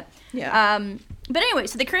their set. Yeah. But anyway,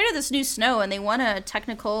 so they created this new snow and they won a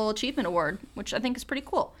Technical Achievement Award, which I think is pretty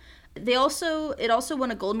cool. It also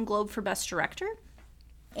won a Golden Globe for Best Director.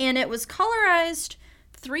 And it was colorized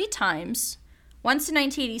 3 times. Once in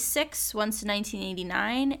 1986, once in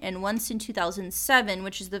 1989, and once in 2007,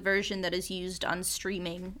 which is the version that is used on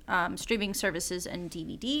streaming services and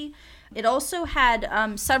DVD. It also had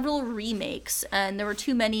several remakes, and there were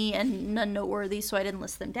too many and none noteworthy, so I didn't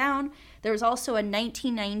list them down. There was also a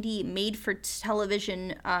 1990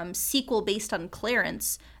 made-for-television sequel based on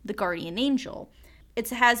Clarence, the Guardian Angel. It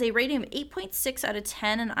has a rating of 8.6 out of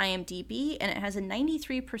 10 on IMDb, and it has a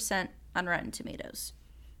 93% on Rotten Tomatoes.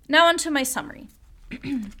 Now on to my summary.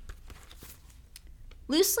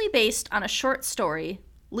 Loosely based on a short story,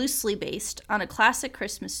 loosely based on a classic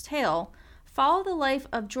Christmas tale, follow the life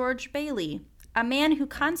of George Bailey, a man who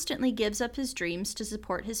constantly gives up his dreams to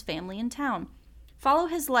support his family in town. Follow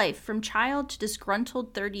his life from child to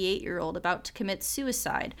disgruntled 38-year-old about to commit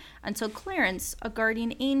suicide until Clarence, a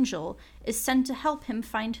guardian angel, is sent to help him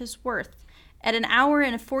find his worth at an hour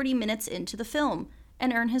and 40 minutes into the film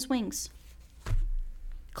and earn his wings.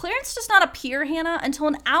 Clarence does not appear, Hannah, until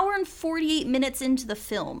an hour and 48 minutes into the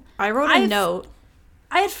film. I wrote a note.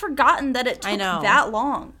 I had forgotten that it took that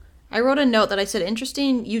long. I wrote a note that I said,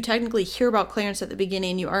 interesting, you technically hear about Clarence at the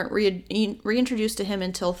beginning. You aren't reintroduced to him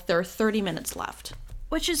until there are 30 minutes left.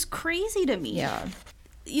 Which is crazy to me. Yeah.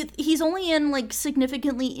 He's only in, like,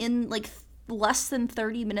 significantly in, like, less than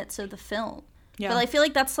 30 minutes of the film. Yeah. But I feel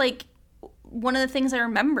like that's, like, one of the things I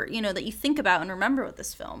remember, you know, that you think about and remember with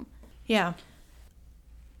this film. Yeah.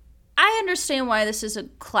 I understand why this is a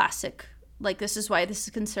classic. Like, this is why this is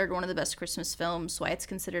considered one of the best Christmas films, why it's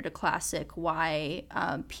considered a classic, why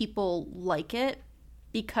people like it.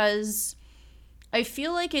 Because I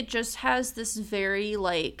feel like it just has this very,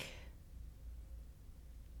 like,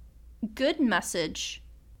 good message.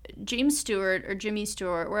 James Stewart, or Jimmy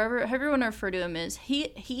Stewart, however everyone refer to him is,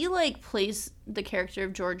 he like, plays the character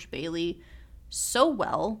of George Bailey so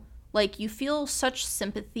well. Like, you feel such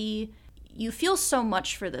sympathy. You feel so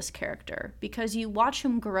much for this character because you watch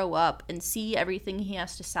him grow up and see everything he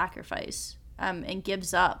has to sacrifice and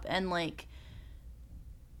gives up and, like,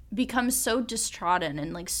 becomes so distrodden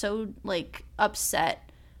and, like, so, like, upset.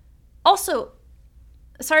 Also,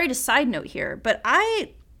 sorry to side note here, but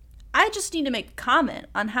I just need to make a comment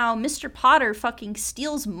on how Mr. Potter fucking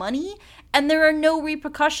steals money and there are no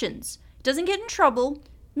repercussions. Doesn't get in trouble.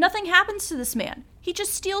 Nothing happens to this man. He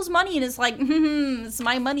just steals money and is like, it's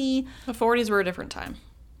my money. The 40s were a different time.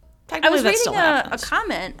 I was reading a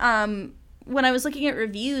comment when I was looking at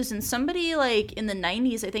reviews, and somebody, like, in the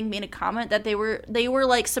 90s, I think, made a comment that they were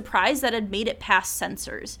like, surprised that it made it past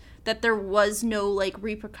censors. That there was no, like,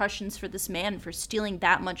 repercussions for this man for stealing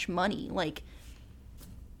that much money. Like,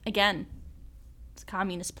 again, it's a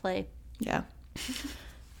communist play. Yeah.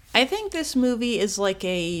 I think this movie is like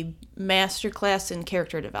a masterclass in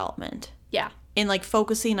character development. Yeah. In, like,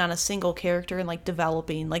 focusing on a single character and, like,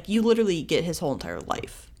 developing, like, you literally get his whole entire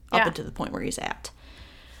life up until the point where he's at.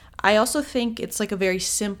 I also think it's, like, a very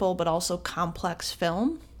simple but also complex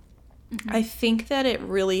film. Mm-hmm. I think that it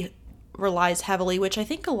really relies heavily, which I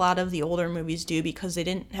think a lot of the older movies do because they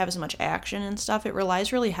didn't have as much action and stuff. It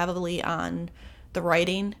relies really heavily on the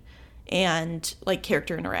writing and, like,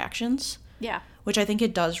 character interactions. Yeah. Which I think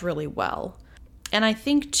it does really well. And I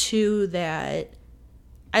think, too, that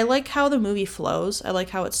I like how the movie flows. I like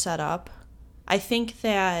how it's set up. I think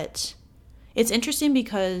that it's interesting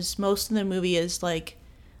because most of the movie is, like,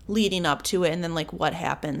 leading up to it and then, like, what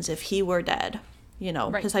happens if he were dead, you know,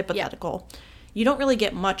 Right. his hypothetical. Yeah. You don't really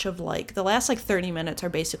get much of, like, the last, like, 30 minutes are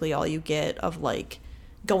basically all you get of, like,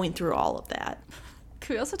 going through all of that.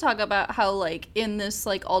 Can we also talk about how, like, in this,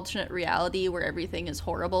 like, alternate reality where everything is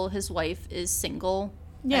horrible, his wife is single?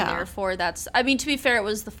 Yeah. And therefore, that's... I mean, to be fair, it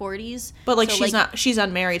was the 40s. But, like, so, she's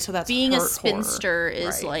unmarried, so that's being a horror. spinster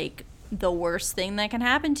is, Right. like, the worst thing that can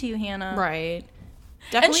happen to you, Hannah. Right.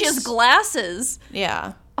 Definitely. And she has glasses.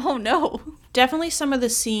 Yeah. Oh, no. Definitely some of the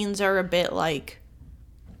scenes are a bit, like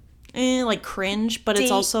cringe, but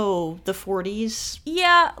it's also the 40s.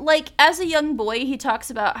 Yeah, like, as a young boy, he talks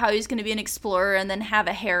about how he's going to be an explorer and then have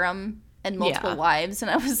a harem and multiple wives,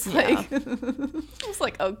 and I was like, I was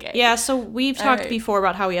like, okay. Yeah, so we've talked before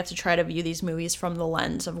about how we have to try to view these movies from the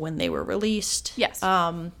lens of when they were released. Yes.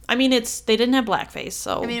 I mean, they didn't have blackface,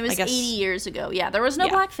 so I mean, it was 80 years ago. Yeah, there was no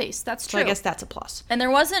blackface. That's true. So I guess that's a plus. And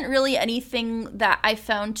there wasn't really anything that I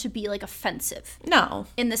found to be, like, offensive. No.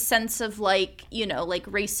 In the sense of, like, you know, like,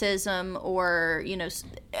 racism or, you know,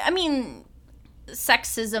 I mean,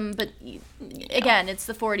 sexism, but again, it's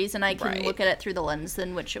the 40s, and I can look at it through the lens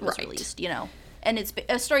in which it was released, you know. And it's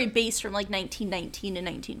a story based from, like, 1919 to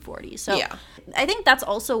 1940. So I think that's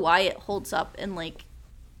also why it holds up and, like,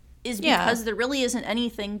 is because there really isn't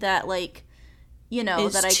anything that, like, you know,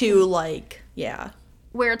 is that I too, like,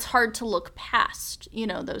 where it's hard to look past, you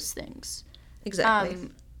know, those things. Exactly.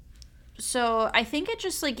 So I think it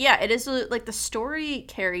just, like, it is, like, the story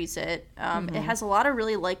carries it. It has a lot of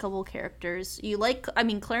really likable characters.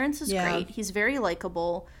 Clarence is great. He's very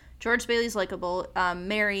likable. George Bailey's likable.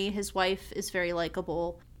 Mary, his wife, is very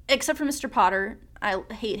likable. Except for Mr. Potter. I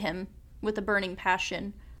hate him with a burning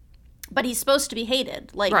passion. But he's supposed to be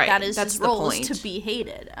hated. Like, that's his role, is to be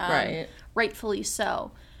hated. Rightfully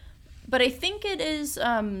so. But I think it is,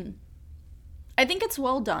 I think it's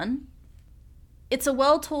well done. It's a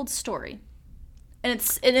well-told story. And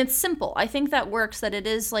it's simple. I think that works, that it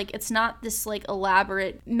is, like, it's not this, like,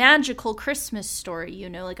 elaborate, magical Christmas story, you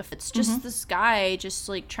know? Like, if it's just this guy just,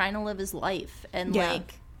 like, trying to live his life and,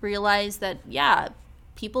 like, realize that,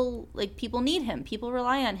 people need him. People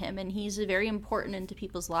rely on him. And he's very important into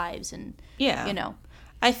people's lives. And, you know.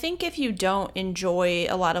 I think if you don't enjoy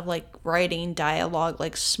a lot of, like, writing, dialogue,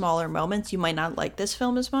 like, smaller moments, you might not like this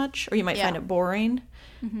film as much. Or you might find it boring.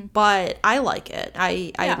 Mm-hmm. But I like it.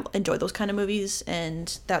 I enjoy those kind of movies,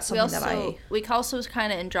 and that's something we also was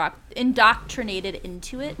kind of indoctrinated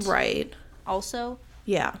into it. Right. Also.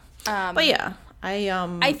 Yeah. But yeah,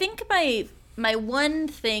 I think my one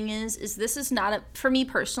thing is this is not for me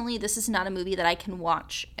personally, this is not a movie that I can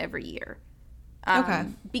watch every year.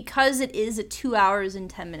 Because it is 2 hours and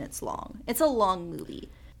 10 minutes long. It's a long movie.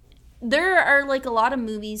 There are, like, a lot of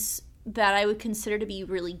movies that I would consider to be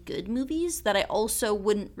really good movies that I also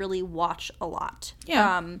wouldn't really watch a lot.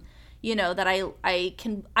 Yeah. You know, that I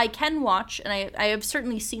can watch, and I have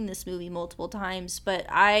certainly seen this movie multiple times, but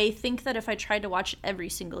I think that if I tried to watch it every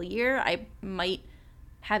single year, I might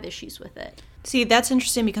have issues with it. See, that's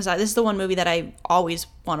interesting because this is the one movie that I always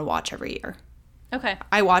want to watch every year. Okay.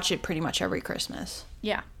 I watch it pretty much every Christmas.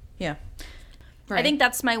 Yeah. Yeah. Right. I think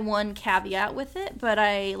that's my one caveat with it, but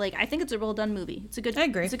I think it's a well done movie. I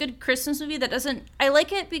agree. It's a good Christmas movie that doesn't... I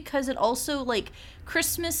like it because it also, like,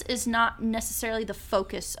 Christmas is not necessarily the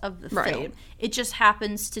focus of the film. It just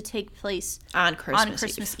happens to take place on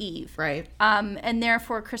Christmas Eve. Right. And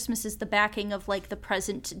therefore Christmas is the backing of, like, the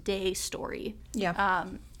present day story. Yeah.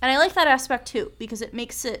 And I like that aspect too, because it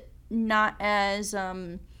makes it not as...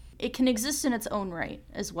 it can exist in its own right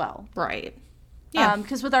as well. Right. Yeah.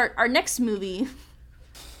 Because with our next movie,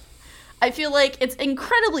 I feel like it's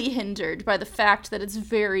incredibly hindered by the fact that it's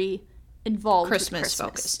very involved Christmas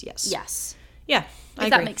focused, yes. Yes. Yeah, I agree.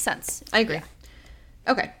 That makes sense. I agree.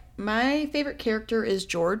 Yeah. Okay. My favorite character is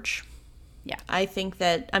George. Yeah. I think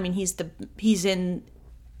that, I mean, he's in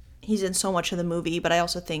so much of the movie, but I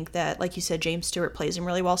also think that, like you said, James Stewart plays him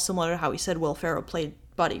really well, similar to how he said Will Ferrell played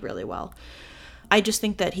Buddy really well. I just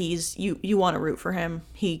think that you want to root for him.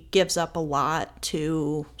 He gives up a lot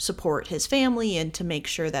to support his family and to make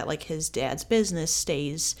sure that, like, his dad's business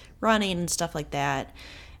stays running and stuff like that.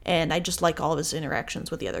 And I just like all of his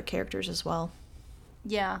interactions with the other characters as well.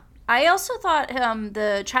 Yeah. I also thought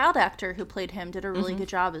the child actor who played him did a really good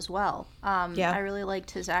job as well. I really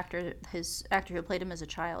liked his actor who played him as a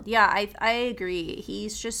child. Yeah, I agree.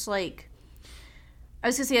 He's just, like... I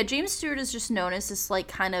was gonna say, yeah, James Stewart is just known as this, like,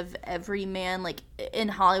 kind of everyman, like, in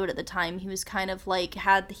Hollywood at the time. He was kind of, like,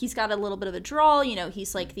 he's got a little bit of a drawl, you know,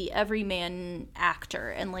 he's, like, the everyman actor,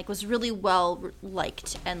 and, like, was really well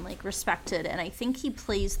liked and, like, respected, and I think he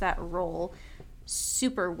plays that role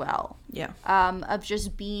super well. Yeah. Of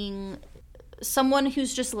just being someone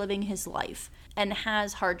who's just living his life and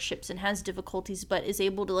has hardships and has difficulties, but is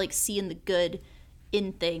able to, like, see in the good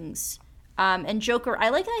in things. And Joker, I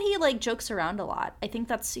like that he, like, jokes around a lot. I think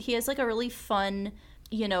he has, like, a really fun,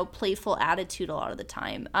 you know, playful attitude a lot of the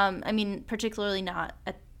time. I mean, particularly not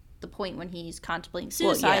at the point when he's contemplating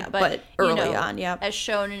suicide, but early you know, on, yeah. as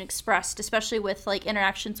shown and expressed, especially with, like,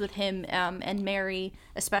 interactions with him and Mary,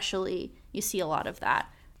 especially, you see a lot of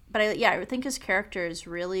that. But I think his character is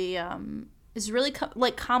really,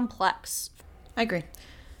 like, complex. I agree.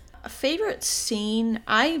 A favorite scene,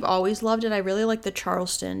 I've always loved it. I really like the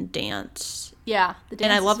Charleston dance. Yeah, the dance.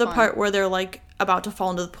 And I love the fun. part where they're, like, about to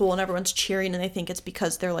fall into the pool and everyone's cheering and they think it's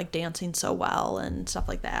because they're, like, dancing so well and stuff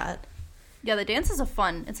like that. Yeah, the dance is a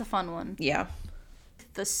fun one. Yeah.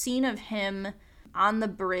 The scene of him on the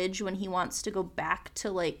bridge when he wants to go back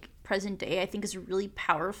to, like, present day, I think is really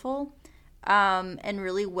powerful, and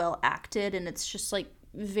really well acted, and it's just, like,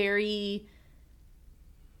 very...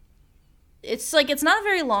 It's not a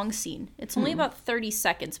very long scene. It's only about 30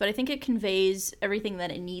 seconds, but I think it conveys everything that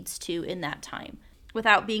it needs to in that time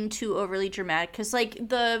without being too overly dramatic. Because, like,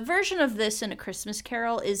 the version of this in A Christmas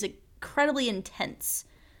Carol is incredibly intense.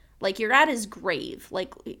 Like, you're at his grave.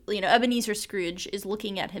 Like, you know, Ebenezer Scrooge is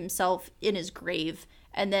looking at himself in his grave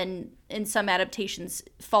and then in some adaptations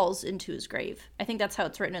falls into his grave. I think that's how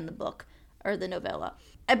it's written in the book or the novella.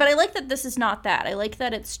 But I like that this is not that. I like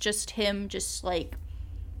that it's just him just, like...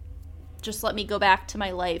 just let me go back to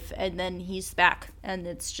my life, and then he's back, and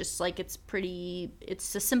it's just, like, it's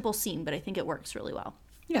a simple scene, but I think it works really well.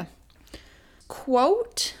 Yeah.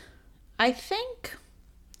 Quote, I don't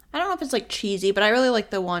know if it's, like, cheesy, but I really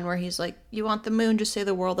like the one where he's like, you want the moon, just say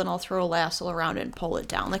the world, and I'll throw a lasso around it and pull it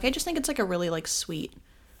down. Like, I just think it's, like, a really, like, sweet...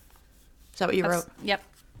 Is that what you wrote? Yep.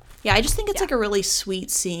 Yeah, I just think it's, like, a really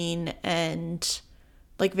sweet scene, and,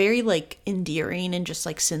 like, very, like, endearing and just,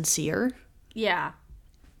 like, sincere. Yeah.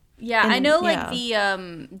 Yeah, and, I know, like,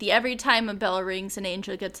 the every time a bell rings, an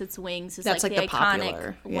angel gets its wings is, like, the iconic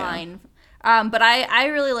popular, line. But I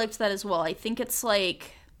really liked that as well. I think it's,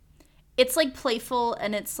 like, playful,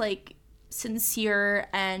 and it's, like, sincere,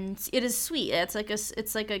 and it is sweet. It's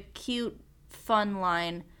like a cute, fun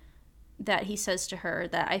line that he says to her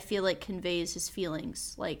that I feel like conveys his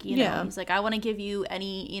feelings. Like, you know, he's like, I want to give you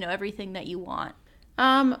everything that you want.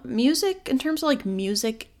 Music, in terms of, like,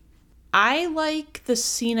 music, I like the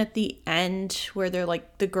scene at the end where they're,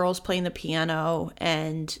 like, the girls playing the piano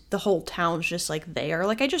and the whole town's just, like, there.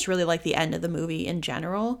 Like, I just really like the end of the movie in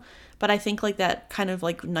general. But I think, like, that kind of,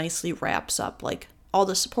 like, nicely wraps up, like, all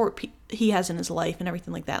the support he has in his life and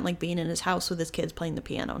everything like that. And, like, being in his house with his kids playing the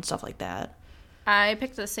piano and stuff like that. I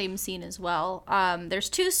picked the same scene as well. There's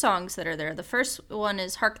two songs that are there. The first one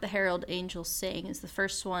is Hark the Herald Angels Sing is the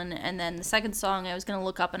first one. And then the second song I was going to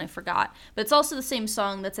look up and I forgot. But it's also the same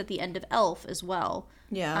song that's at the end of Elf as well.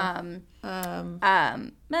 Yeah.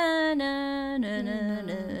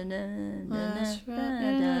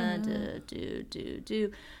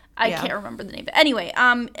 I can't remember the name. But anyway,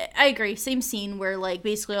 I agree. Same scene where, like,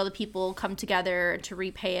 basically all the people come together to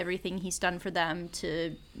repay everything he's done for them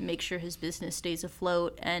to make sure his business stays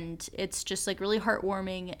afloat. And it's just, like, really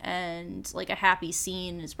heartwarming and, like, a happy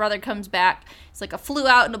scene. His brother comes back. It's like a flew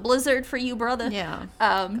out in a blizzard for you, brother. Yeah.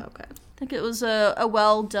 Okay. I think it was a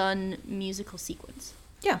well-done musical sequence.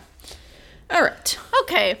 Yeah. All right.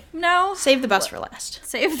 Okay. Now... Save the best for last.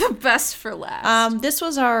 Save the best for last. This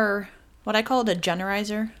was our... What I call it, a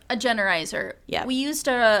generizer. A generizer. Yeah. We used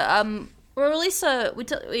we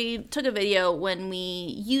took a video when we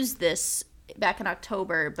used this back in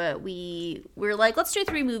October, but we were like, let's do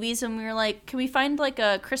 3 movies, and we were like, can we find, like,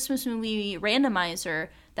 a Christmas movie randomizer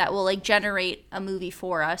that will, like, generate a movie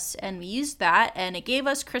for us? And we used that, and it gave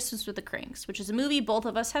us Christmas with the Cranks, which is a movie both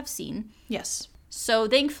of us have seen. Yes. So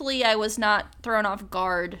thankfully I was not thrown off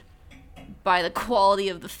guard by the quality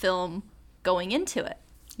of the film going into it.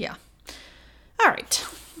 Yeah. All right.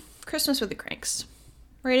 Christmas with the Cranks.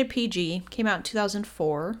 Rated PG. Came out in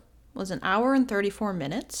 2004. Was an hour and 34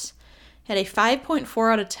 minutes. Had a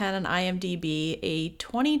 5.4 out of 10 on IMDb, a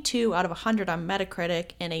 22 out of 100 on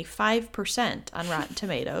Metacritic, and a 5% on Rotten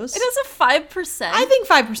Tomatoes. It is a 5%? I think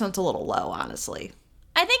 5% is a little low, honestly.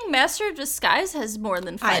 I think Master of Disguise has more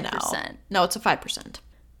than 5%. I know. No, it's a 5%.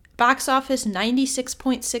 Box office,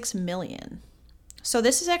 $96.6 million. So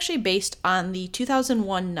this is actually based on the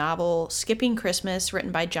 2001 novel Skipping Christmas,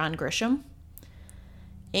 written by John Grisham.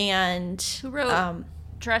 And Who wrote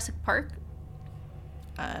Jurassic Park?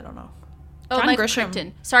 I don't know. Oh, John Michael Grisham.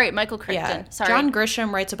 Crichton. Sorry, Michael Crichton. Yeah, Sorry. John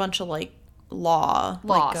Grisham writes a bunch of like law,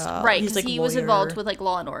 Lost. like, Right, he's because like he was lawyer. involved with like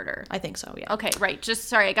Law and Order. I think so. Yeah. Okay, right. Just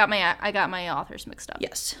sorry, I got my authors mixed up.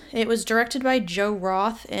 Yes, it was directed by Joe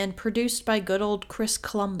Roth and produced by good old Chris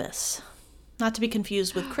Columbus, not to be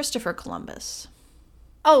confused with Christopher Columbus.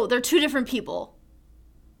 Oh, they're two different people.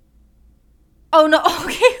 Oh no.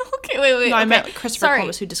 Okay. Wait. No, I okay. meant Christopher Sorry.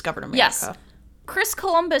 Columbus, who discovered America. Yes. Chris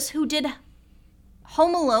Columbus, who did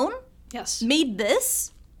Home Alone, Yes. made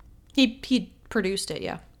this. He produced it.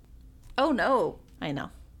 Yeah, Oh no. I know.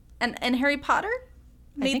 And Harry Potter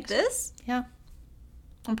made think so. this. Yeah,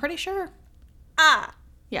 I'm pretty sure. Ah,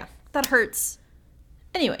 Yeah. that hurts.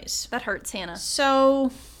 Anyways, That hurts, Hannah.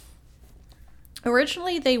 so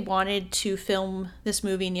originally they wanted to film this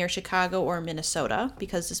movie near Chicago or Minnesota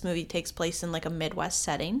because this movie takes place in like a Midwest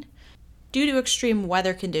setting. Due to extreme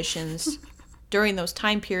weather conditions during those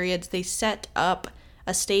time periods, they set up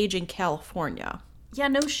a stage in California. Yeah,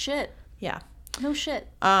 no shit. Yeah. No shit.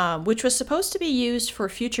 Which was supposed to be used for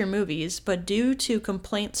future movies, but due to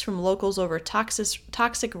complaints from locals over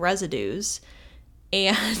toxic residues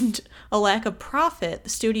and a lack of profit, the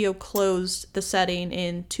studio closed the setting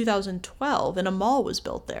in 2012 and a mall was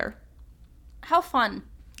built there. How fun.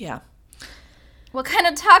 Yeah. What kind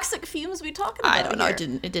of toxic fumes we talking about I don't know.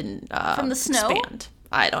 here? It didn't From the snow? expand.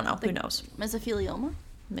 I don't know. Who knows? Mesothelioma?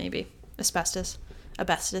 Maybe. Asbestos.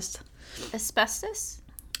 Asbestos?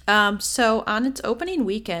 So on its opening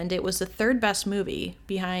weekend, it was the third best movie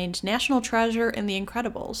behind National Treasure and The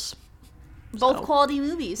Incredibles. Both So, quality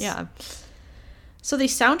movies. Yeah. So the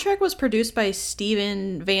soundtrack was produced by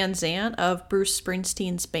Steven Van Zandt of Bruce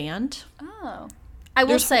Springsteen's band. Oh. I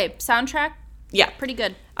will say, soundtrack, Yeah. pretty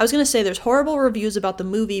good. I was going to say there's horrible reviews about the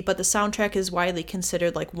movie, but the soundtrack is widely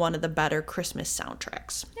considered like one of the better Christmas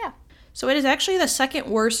soundtracks. Yeah. So it is actually the second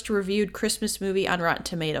worst reviewed Christmas movie on Rotten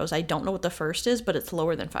Tomatoes. I don't know what the first is, but it's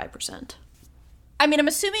lower than 5%. I mean, I'm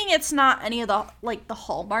assuming it's not any of the, like, the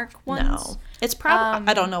Hallmark ones. No. It's probably,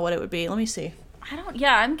 I don't know what it would be. Let me see.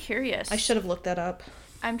 I'm curious. I should have looked that up.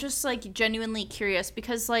 I'm just, like, genuinely curious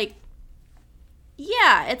because, like,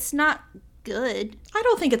 yeah, it's not good, I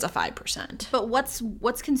don't think it's a 5%. but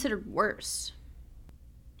what's considered worse?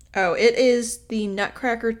 Oh, it is the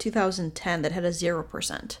Nutcracker 2010 that had a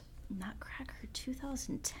 0%. Nutcracker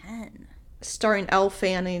 2010. Starring Elle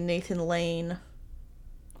Fanning, Nathan Lane.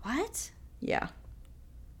 What? Yeah.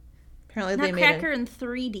 Apparently they made Nutcracker it. in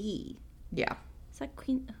 3D. Yeah. Is that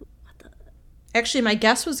Queen? What the? Actually, my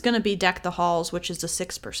guess was going to be Deck the Halls, which is a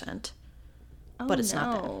 6%. Oh, But it's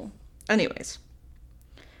not no. Anyways.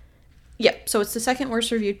 Yep, so it's the second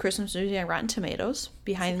worst reviewed Christmas movie on Rotten Tomatoes,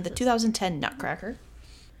 behind the 2010 Nutcracker.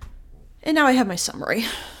 And now I have my summary.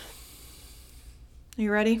 Are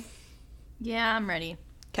you ready? Yeah, I'm ready.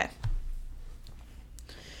 Okay.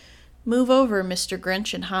 Move over, Mr.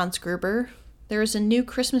 Grinch and Hans Gruber. There is a new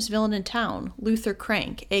Christmas villain in town, Luther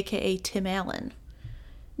Crank, aka Tim Allen.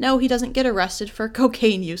 No, he doesn't get arrested for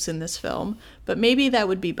cocaine use in this film, but maybe that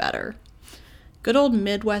would be better. Good old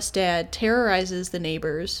Midwest dad terrorizes the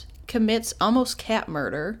neighbors, commits almost cat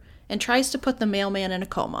murder, and tries to put the mailman in a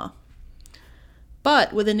coma.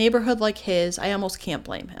 But with a neighborhood like his, I almost can't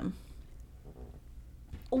blame him.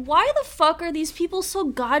 Why the fuck are these people so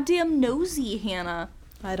goddamn nosy, Hannah?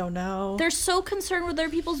 I don't know. They're so concerned with other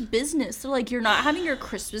people's business. They're like, you're not having your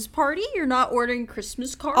Christmas party? You're not ordering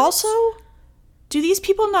Christmas cards? Also, do these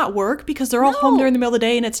people not work because they're all home No. during the middle of the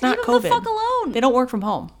day and it's not Leave COVID? them the fuck alone. They don't work from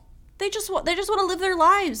home. They just want to live their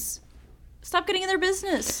lives. Stop getting in their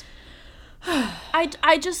business.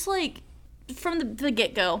 I just, like, from the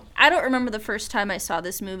get-go, I don't remember the first time I saw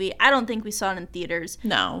this movie. I don't think we saw it in theaters.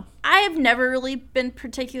 No. I have never really been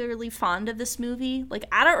particularly fond of this movie. Like,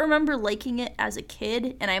 I don't remember liking it as a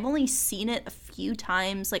kid, and I've only seen it a few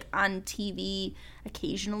times, like, on TV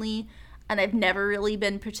occasionally, and I've never really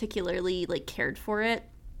been particularly, like, cared for it.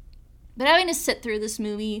 But having to sit through this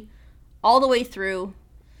movie all the way through,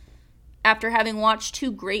 after having watched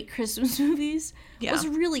two great Christmas movies, was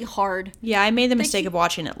really hard. Yeah, I made the mistake of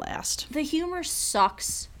watching it last. The humor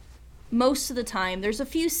sucks most of the time. There's a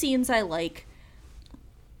few scenes I like.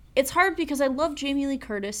 It's hard because I love Jamie Lee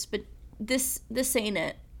Curtis, but this ain't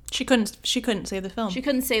it. She couldn't save the film. She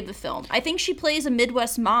couldn't save the film. I think she plays a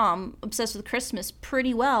Midwest mom obsessed with Christmas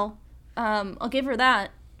pretty well. I'll give her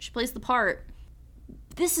that. She plays the part.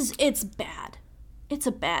 It's bad. It's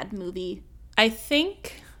a bad movie. I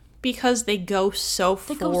think because they go so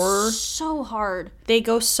They go so hard. They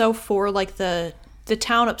go so for like the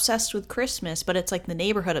town obsessed with Christmas, but it's like the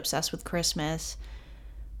neighborhood obsessed with Christmas.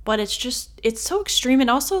 But it's so extreme, and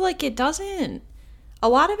also like it doesn't. a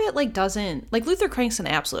lot of it, like, doesn't... Like, Luther Crank's an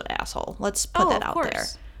absolute asshole. Let's put that out there.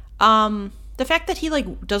 The fact that he,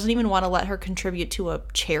 like, doesn't even want to let her contribute to a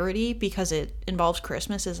charity because it involves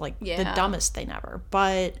Christmas is, like, the dumbest thing ever.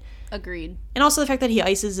 But... Agreed. And also the fact that he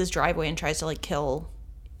ices his driveway and tries to, like, kill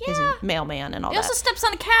his mailman and all that. He also steps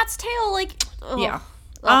on a cat's tail, like... Ugh. Yeah.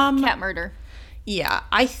 Cat murder. Yeah.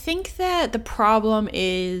 I think that the problem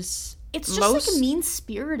is... It's just, like,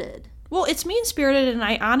 mean-spirited. Well, it's mean-spirited, and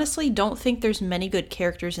I honestly don't think there's many good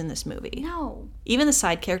characters in this movie. No. Even the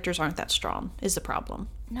side characters aren't that strong, is the problem.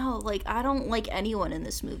 No, like, I don't like anyone in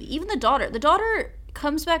this movie. Even the daughter. The daughter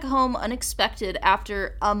comes back home unexpected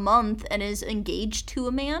after a month and is engaged to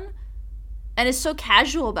a man. And is so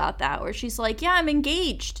casual about that, where she's like, yeah, I'm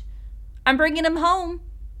engaged. I'm bringing him home.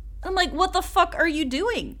 I'm like, what the fuck are you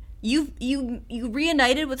doing? You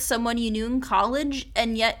reunited with someone you knew in college,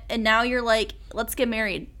 and now you're like, let's get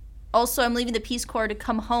married. Also, I'm leaving the Peace Corps to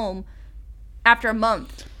come home after a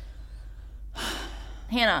month.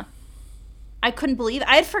 Hannah, I couldn't believe it.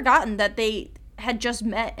 I had forgotten that they had just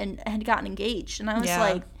met and had gotten engaged. And I was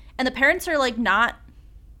like, and the parents are, like, not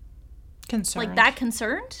concerned. Like, that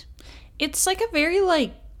concerned? It's, like, a very,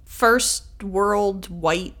 like, first world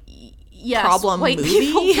white problem white movie.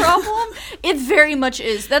 People problem. It very much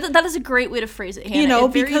is. That is a great way to phrase it, Hannah. You know,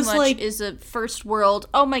 it very because much like is a first world.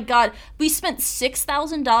 Oh my God, we spent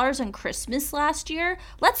 $6,000 on Christmas last year.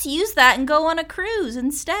 Let's use that and go on a cruise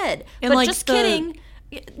instead. And but like just kidding.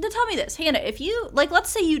 Tell me this, Hannah. If you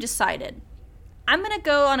let's say you decided, I'm gonna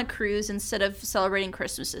go on a cruise instead of celebrating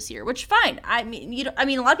Christmas this year. Which fine. I mean,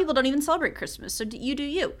 a lot of people don't even celebrate Christmas. So you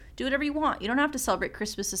do whatever you want. You don't have to celebrate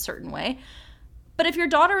Christmas a certain way. But if your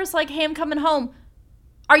daughter is like, hey, I'm coming home,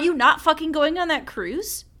 are you not fucking going on that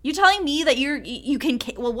cruise? You telling me that you can,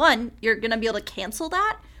 well, one, you're going to be able to cancel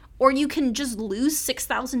that, or you can just lose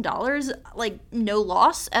 $6,000, like, no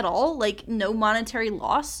loss at all, like, no monetary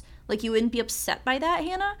loss? Like, you wouldn't be upset by that,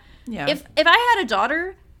 Hannah? Yeah. If I had a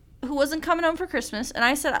daughter who wasn't coming home for Christmas, and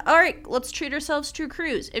I said, all right, let's treat ourselves to a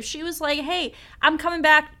cruise. If she was like, hey, I'm coming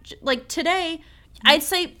back, like, today, I'd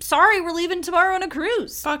say, sorry, we're leaving tomorrow on a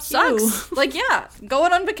cruise. Fuck Sucks. you. Like, yeah,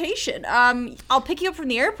 going on vacation. I'll pick you up from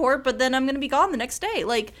the airport, but then I'm going to be gone the next day.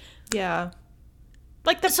 Like, yeah.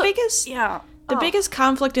 Like, the biggest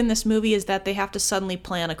conflict in this movie is that they have to suddenly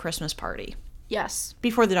plan a Christmas party. Yes.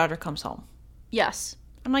 Before the daughter comes home. Yes.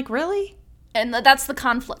 I'm like, really? And that's the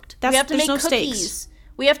conflict. We have to make cookies. Stakes.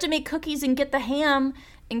 We have to make cookies and get the ham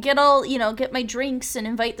and get my drinks and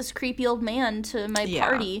invite this creepy old man to my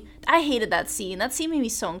party. I hated that scene. That scene made me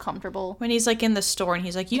so uncomfortable. When he's, like, in the store and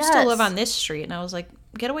he's like, you still live on this street. And I was like,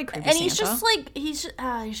 get away, creepy Santa. And he's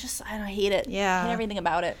just, I don't hate it. Yeah. I hate everything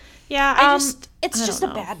about it. Yeah, it's just a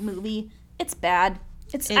bad movie. It's bad.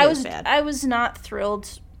 It is bad. I was not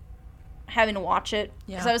thrilled having to watch it.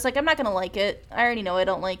 Because I was like, I'm not going to like it. I already know I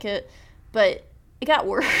don't like it. But it got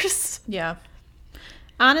worse. Yeah.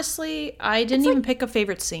 Honestly, I didn't even pick a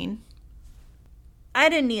favorite scene. I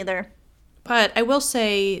didn't either. But I will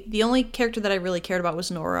say, the only character that I really cared about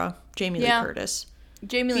was Nora, Jamie Lee Curtis.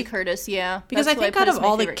 Jamie Lee Curtis, yeah. Because I think out of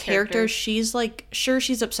all the characters, she's, like, sure,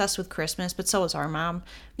 she's obsessed with Christmas, but so is our mom.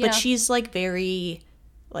 But she's, like, very,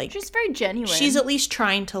 like... She's very genuine. She's at least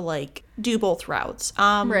trying to, like, do both routes.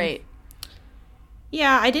 Right.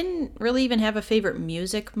 Yeah, I didn't really even have a favorite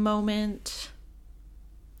music moment.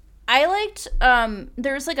 I liked,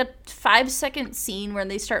 there was like a 5-second scene where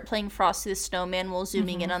they start playing Frosty the Snowman while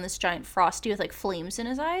zooming in on this giant Frosty with like flames in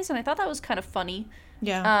his eyes, and I thought that was kind of funny.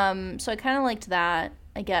 Yeah. So I kind of liked that,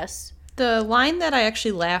 I guess. The line that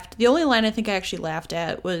the only line I think I actually laughed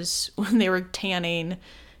at was when they were tanning,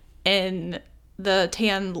 and the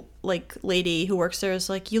tan, like, lady who works there is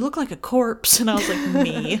like, you look like a corpse, and I was like,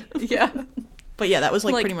 me. Yeah. But yeah, that was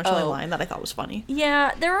like pretty much the only line that I thought was funny.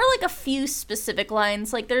 Yeah, there were like a few specific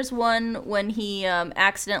lines. Like there's one when he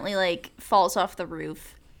accidentally like falls off the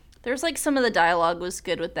roof. There's like some of the dialogue was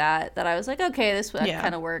good with that I was like, okay, this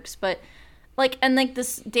kind of works. But like, and like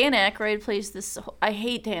this Dan Aykroyd plays this. I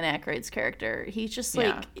hate Dan Aykroyd's character. He's just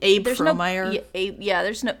like Abe Frohmeyer.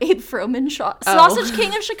 There's no Abe Froman. Sausage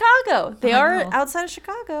King of Chicago. They are outside of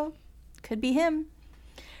Chicago. Could be him.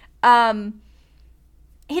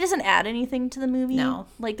 He doesn't add anything to the movie. No.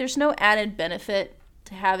 Like, there's no added benefit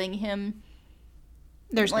to having him.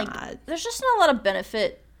 There's not. There's just not a lot of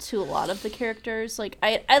benefit to a lot of the characters. Like,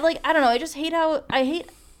 I don't know, I just hate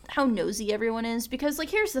how nosy everyone is. Because, like,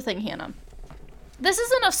 here's the thing, Hannah. This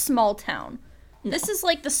isn't a small town. No. This is,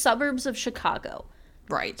 like, the suburbs of Chicago.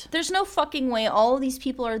 Right. There's no fucking way all of these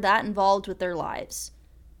people are that involved with their lives.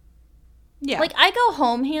 Yeah. Like, I go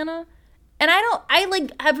home, Hannah, And I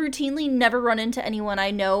like have routinely never run into anyone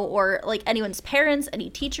I know or like anyone's parents, any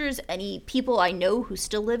teachers, any people I know who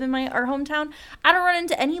still live in our hometown. I don't run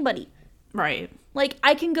into anybody. Right. Like,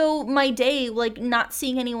 I can go my day, like, not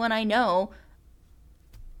seeing anyone I know.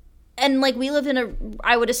 And, like, we live in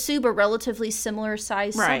I would assume, a relatively similar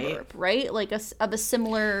size suburb, right? Like, of a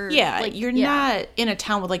similar... Yeah, like, you're not in a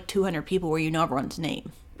town with, like, 200 people where you know everyone's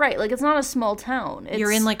name. Right, like, it's not a small town.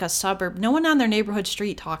 You're in, like, a suburb. No one on their neighborhood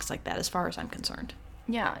street talks like that, as far as I'm concerned.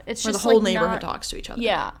 Yeah, it's where just, the whole like, neighborhood talks to each other.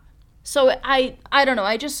 Yeah. So, I don't know,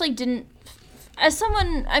 I just, like, didn't... As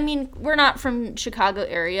someone, I mean, we're not from Chicago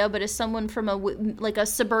area, but as someone from a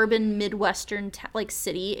suburban Midwestern,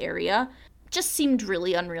 city area, just seemed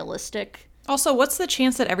really unrealistic. Also, what's the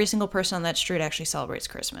chance that every single person on that street actually celebrates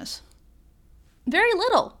Christmas? Very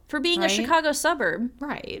little for being a Chicago suburb.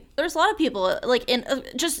 Right. There's a lot of people, like, in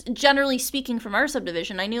just generally speaking from our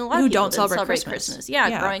subdivision, I knew a lot of who people don't celebrate Christmas.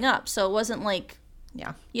 Yeah, growing up. So it wasn't like,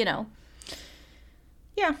 you know.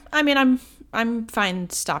 Yeah, I mean, I'm fine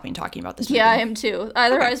stopping talking about this movie. Yeah, I am too.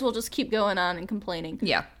 Otherwise, we'll just keep going on and complaining.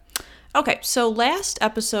 Yeah. Okay, so last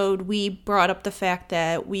episode, we brought up the fact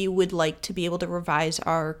that we would like to be able to revise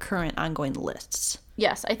our current ongoing lists.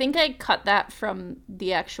 Yes, I think I cut that from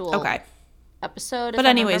the actual episode. But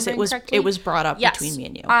anyways, it was brought up between me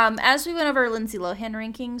and you. As we went over Lindsay Lohan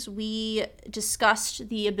rankings, we discussed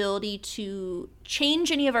the ability to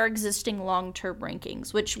change any of our existing long-term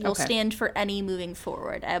rankings, which will stand for any moving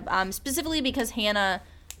forward. Specifically because Hannah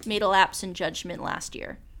made a lapse in judgment last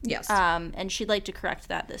year. Yes. And she'd like to correct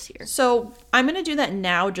that this year. So I'm going to do that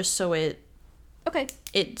now just so it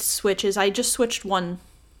switches. I just switched one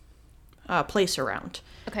place around.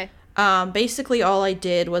 Okay. Basically all I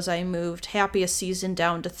did was I moved Happiest Season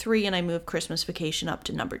down to 3 and I moved Christmas Vacation up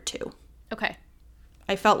to number 2. Okay.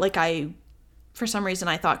 I felt like for some reason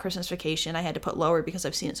I thought Christmas Vacation I had to put lower because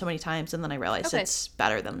I've seen it so many times, and then I realized it's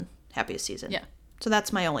better than Happiest Season. Yeah. So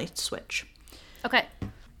that's my only switch. Okay.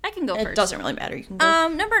 I can go first. It doesn't really matter. You can go.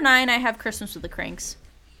 Number 9, I have Christmas with the Cranks.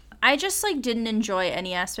 I just, didn't enjoy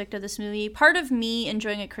any aspect of this movie. Part of me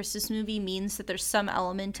enjoying a Christmas movie means that there's some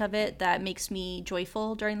element of it that makes me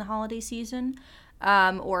joyful during the holiday season,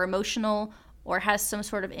 or emotional, or has some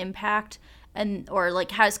sort of impact, or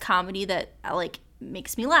has comedy that,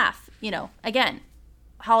 makes me laugh. You know, again,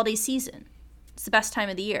 holiday season. It's the best time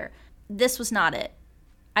of the year. This was not it.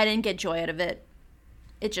 I didn't get joy out of it.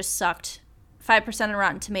 It just sucked. 5% on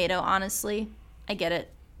Rotten Tomato, honestly. I get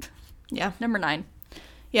it. Yeah. Number 9.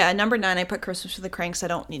 Yeah, number 9, I put Christmas with the Cranks. I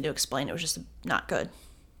don't need to explain. It was just not good.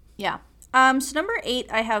 Yeah. So number 8,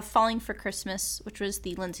 I have Falling for Christmas, which was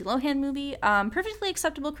the Lindsay Lohan movie. Perfectly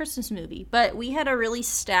acceptable Christmas movie. But we had a really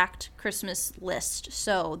stacked Christmas list.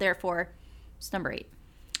 So, therefore, it's number 8.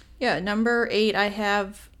 Yeah, number 8, I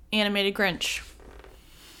have Animated Grinch.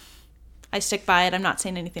 I stick by it. I'm not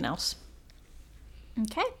saying anything else.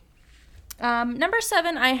 Okay. Number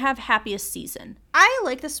 7, I have Happiest Season. I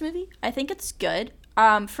like this movie. I think it's good.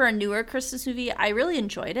 For a newer Christmas movie, I really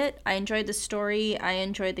enjoyed it. I enjoyed the story. I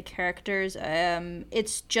enjoyed the characters.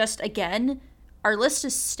 It's just, again, our list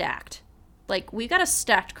is stacked. We've got a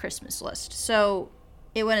stacked Christmas list. So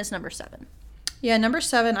it went as number 7. Yeah, number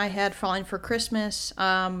 7, I had Falling for Christmas.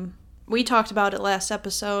 We talked about it last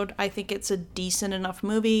episode. I think it's a decent enough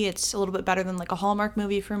movie. It's a little bit better than a Hallmark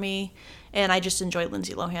movie for me. And I just enjoy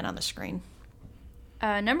Lindsay Lohan on the screen.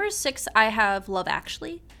 Number 6, I have Love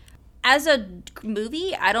Actually. As a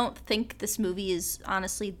movie, I don't think this movie is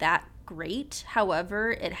honestly that great.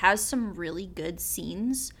 However, it has some really good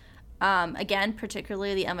scenes. Again,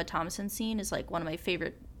 particularly the Emma Thompson scene is one of my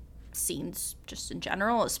favorite scenes just in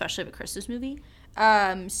general, especially of a Christmas movie.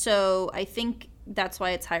 So I think that's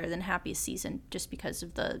why it's higher than Happiest Season, just because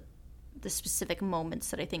of the specific moments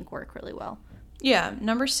that I think work really well. Yeah,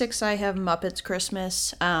 number 6, I have Muppets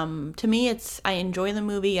Christmas. To me, I enjoy the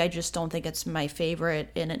movie. I just don't think it's my favorite,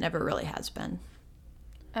 and it never really has been.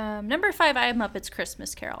 Number 5, I have Muppets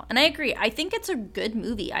Christmas Carol. And I agree. I think it's a good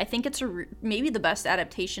movie. I think it's maybe the best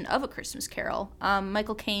adaptation of A Christmas Carol.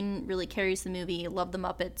 Michael Caine really carries the movie. Love the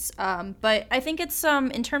Muppets. But I think it's,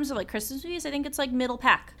 in terms of Christmas movies, I think it's middle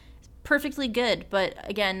pack. Perfectly good, but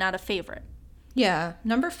again, not a favorite. Yeah,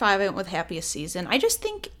 number 5, I went with Happiest Season.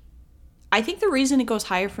 I think the reason it goes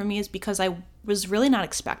higher for me is because I was really not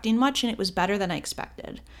expecting much, and it was better than I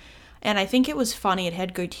expected. And I think it was funny. It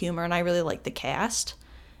had good humor, and I really liked the cast.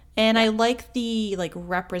 And I like the,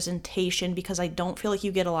 representation, because I don't feel like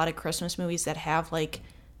you get a lot of Christmas movies that have,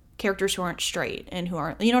 characters who aren't straight and who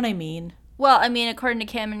aren't, you know what I mean? Well, I mean, according to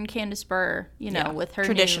Cameron Candace Burr, with her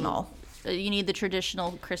traditional. You need the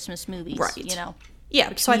traditional Christmas movies, right.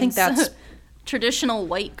 Yeah, so I think that's... traditional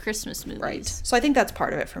white Christmas movies. Right. So I think that's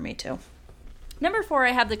part of it for me, too. Number 4,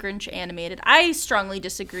 I have The Grinch animated. I strongly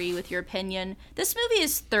disagree with your opinion. This movie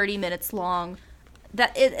is 30 minutes long.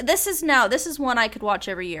 This is one I could watch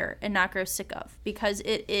every year and not grow sick of, because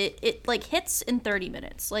it like hits in 30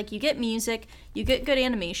 minutes. Like, you get music, you get good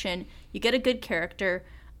animation, you get a good character.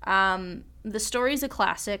 The story's a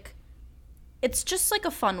classic. It's just like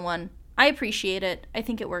a fun one. I appreciate it. I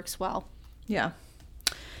think it works well. Yeah.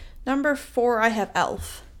 Number 4, I have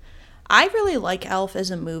Elf. I really like Elf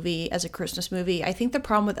as a movie, as a Christmas movie. I think the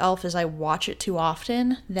problem with Elf is I watch it too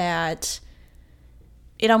often, that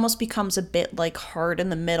it almost becomes a bit like hard in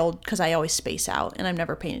the middle because I always space out and I'm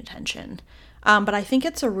never paying attention. But I think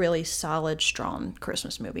it's a really solid, strong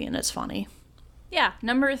Christmas movie, and it's funny. Yeah,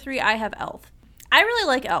 number 3, I have Elf. I really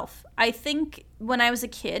like Elf. I think when I was a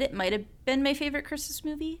kid, it might have been my favorite Christmas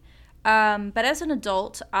movie. But as an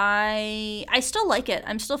adult, I still like it.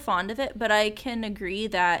 I'm still fond of it, but I can agree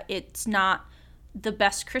that it's not the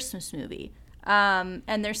best Christmas movie.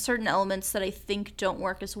 And there's certain elements that I think don't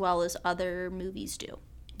work as well as other movies do.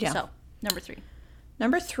 Yeah. So, number 3.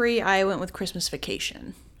 Number 3, I went with Christmas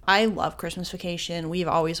Vacation. I love Christmas Vacation. We've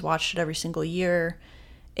always watched it every single year.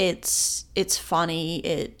 It's funny.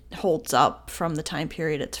 It holds up from the time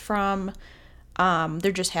period it's from.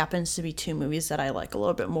 There just happens to be 2 movies that I like a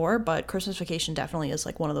little bit more, but Christmas Vacation definitely is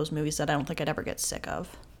like one of those movies that I don't think I'd ever get sick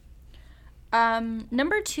of.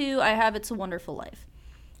 Number 2, I have It's a Wonderful Life.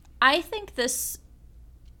 I think this,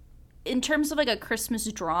 in terms of like a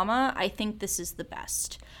Christmas drama, I think this is the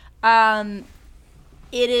best.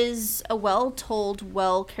 It is a well-told,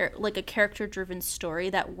 like a character-driven story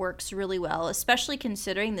that works really well, especially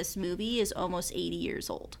considering this movie is almost 80 years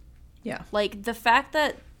old. Yeah. Like, the fact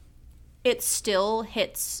that it still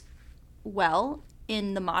hits well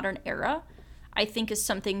in the modern era, I think is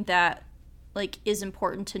something that, like, is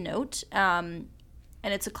important to note. And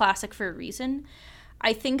it's a classic for a reason.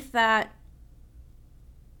 I think that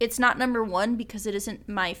it's not number 1 because it isn't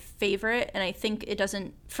my favorite, and I think it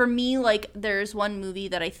doesn't, for me, like, there's one movie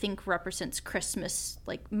that I think represents Christmas,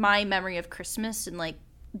 like, my memory of Christmas, and, like,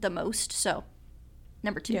 the most. So,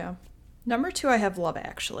 number 2. Yeah. Number 2, I have Love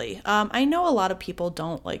Actually. I know a lot of people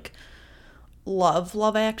don't, like, love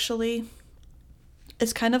Love Actually.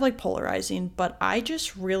 It's kind of like polarizing, but I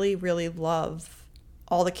just really, really love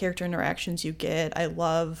all the character interactions you get. I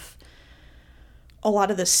love a lot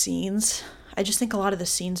of the scenes. I just think a lot of the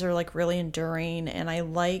scenes are like really enduring, and I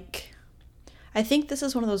think this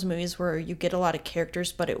is one of those movies where you get a lot of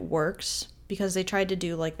characters, but it works because they tried to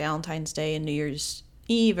do like Valentine's Day and New Year's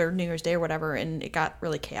Eve or New Year's Day or whatever, and it got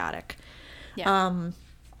really chaotic. Yeah.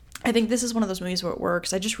 I think this is one of those movies where it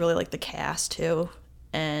works. I just really like the cast too,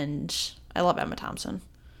 and I love Emma Thompson.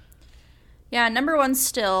 Yeah, number 1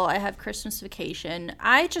 still, I have Christmas Vacation.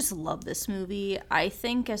 I just love this movie. I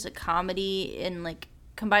think as a comedy, in like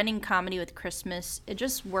combining comedy with Christmas, it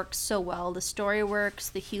just works so well. The story works,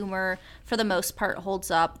 the humor, for the most part,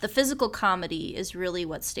 holds up. The physical comedy is really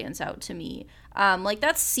what stands out to me. Like,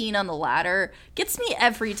 that scene on the ladder gets me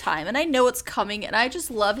every time, and I know it's coming, and I just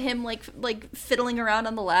love him, like fiddling around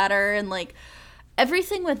on the ladder, and, like,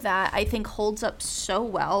 everything with that, I think, holds up so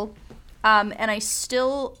well. And I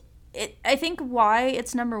think why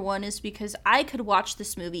it's number 1 is because I could watch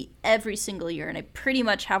this movie every single year, and I pretty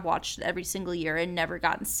much have watched it every single year and never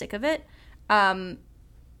gotten sick of it.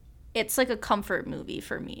 It's like a comfort movie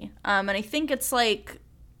for me. And I think it's like,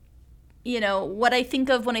 you know, what I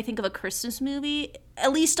think of when I think of a Christmas movie,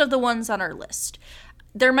 at least of the ones on our list.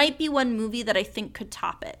 There might be one movie that I think could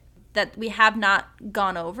top it, that we have not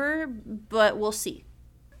gone over, but we'll see.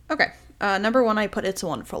 Okay. Number 1, I put It's a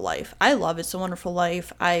Wonderful Life. I love It's a Wonderful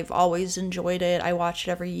Life. I've always enjoyed it. I watch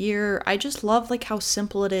it every year. I just love like how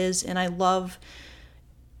simple it is, and I love,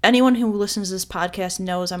 anyone who listens to this podcast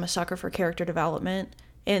knows I'm a sucker for character development.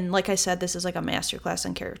 And like I said, this is like a masterclass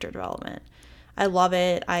in character development. I love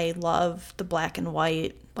it. I love the black and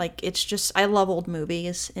white. Like, it's just, I love old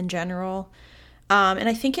movies in general. And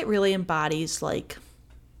I think it really embodies, like,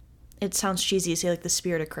 it sounds cheesy to say like the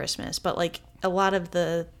spirit of Christmas, but like a lot of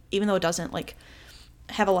the, even though it doesn't like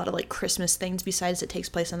have a lot of like Christmas things besides it takes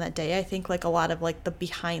place on that day, I think like a lot of like the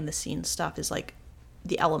behind the scenes stuff is like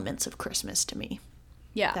the elements of Christmas to me.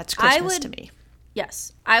 Yeah. That's Christmas to me.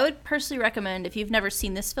 Yes. I would personally recommend, if you've never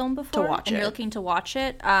seen this film before to watch and it. You're looking to watch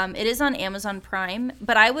it, it is on Amazon Prime,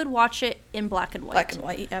 but I would watch it in black and white. Black and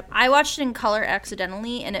white, yep. I watched it in color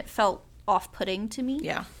accidentally, and it felt off-putting to me.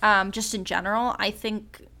 Yeah. Just in general, I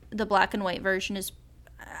think the black and white version is,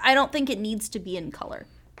 I don't think it needs to be in color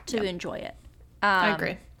to enjoy it. I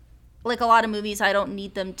agree. Like a lot of movies, I don't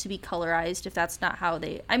need them to be colorized if that's not how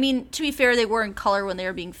they, I mean, to be fair, they were in color when they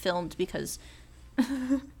were being filmed because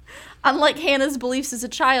Unlike Hannah's beliefs as a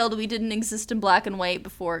child, we didn't exist in black and white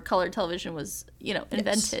before color television was,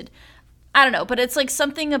 invented. Yes. I don't know, but it's like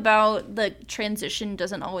something about the transition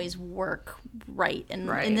doesn't always work right. And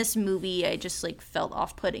in this movie, I just like felt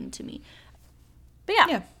off-putting to me. But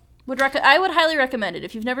yeah. I would highly recommend it.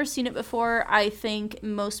 If you've never seen it before, I think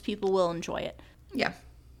most people will enjoy it. Yeah.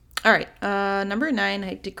 All right. Number 9,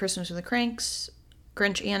 I did Christmas with the Cranks,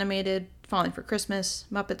 Grinch Animated, Falling for Christmas,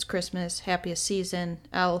 Muppets Christmas, Happiest Season,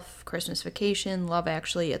 Elf, Christmas Vacation, Love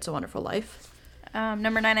Actually, It's a Wonderful Life.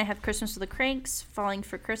 Number 9, I have Christmas with the Cranks, Falling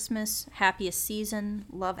for Christmas, Happiest Season,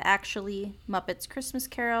 Love Actually, Muppets Christmas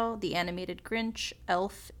Carol, The Animated Grinch,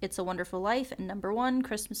 Elf, It's a Wonderful Life, and number 1,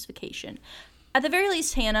 Christmas Vacation. At the very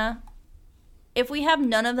least, Hannah, if we have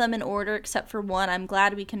none of them in order except for one, I'm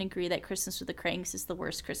glad we can agree that Christmas with the Cranks is the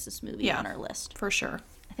worst Christmas movie on our list. For sure.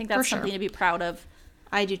 I think that's something to be proud of.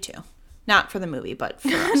 I do too. Not for the movie, but for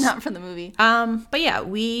us. Not for the movie. But yeah,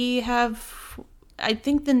 we have... I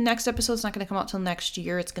think the next episode's not going to come out till next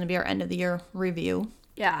year. It's going to be our end of the year review.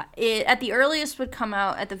 Yeah, it at the earliest would come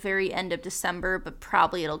out at the very end of December, but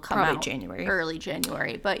probably it'll come out early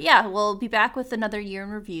January. But yeah, we'll be back with another year in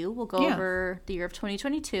review. We'll go over the year of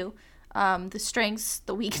 2022, the strengths,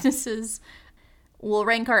 the weaknesses. We'll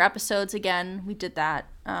rank our episodes again. We did that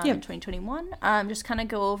in 2021. Just kind of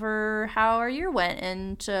go over how our year went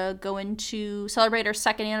and go into celebrate our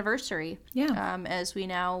 2nd anniversary. Yeah. As we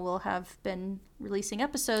now will have been releasing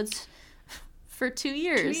episodes for 2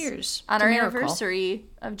 years. 2 years. On our anniversary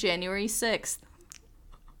of January 6th.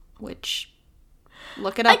 Which,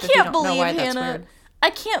 look it up if you don't know why that's weird. I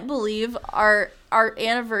can't believe our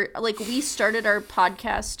anniversary, like we started our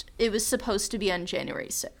podcast, it was supposed to be on January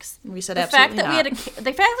 6th. We said absolutely not. The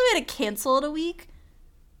fact that we had to cancel it a week,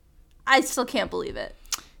 I still can't believe it.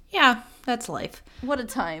 Yeah, that's life. What a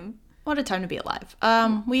time. What a time to be alive.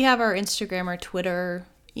 We have our Instagram, our Twitter,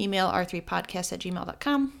 email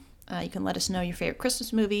r3podcast@gmail.com. You can let us know your favorite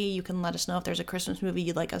Christmas movie. You can let us know if there's a Christmas movie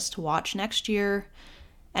you'd like us to watch next year.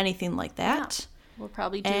 Anything like that. Yeah. We'll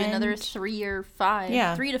probably do another 3 or 5.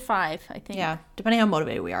 Yeah. 3 to 5, I think. Yeah, depending on how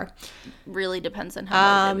motivated we are. Really depends on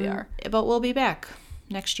how motivated we are. But we'll be back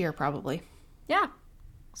next year, probably. Yeah.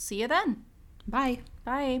 See you then. Bye.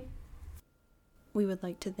 Bye. We would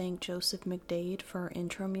like to thank Joseph McDade for our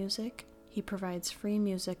intro music. He provides free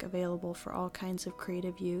music available for all kinds of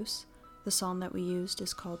creative use. The song that we used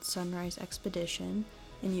is called Sunrise Expedition,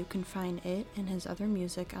 and you can find it and his other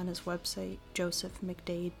music on his website,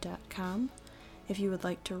 josephmcdade.com. If you would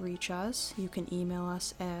like to reach us, you can email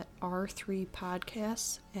us at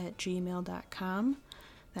r3podcasts@gmail.com.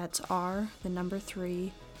 That's R, the number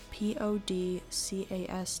 3,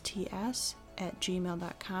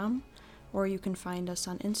 podcasts@gmail.com. Or you can find us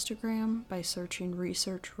on Instagram by searching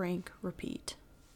Research Rank Repeat.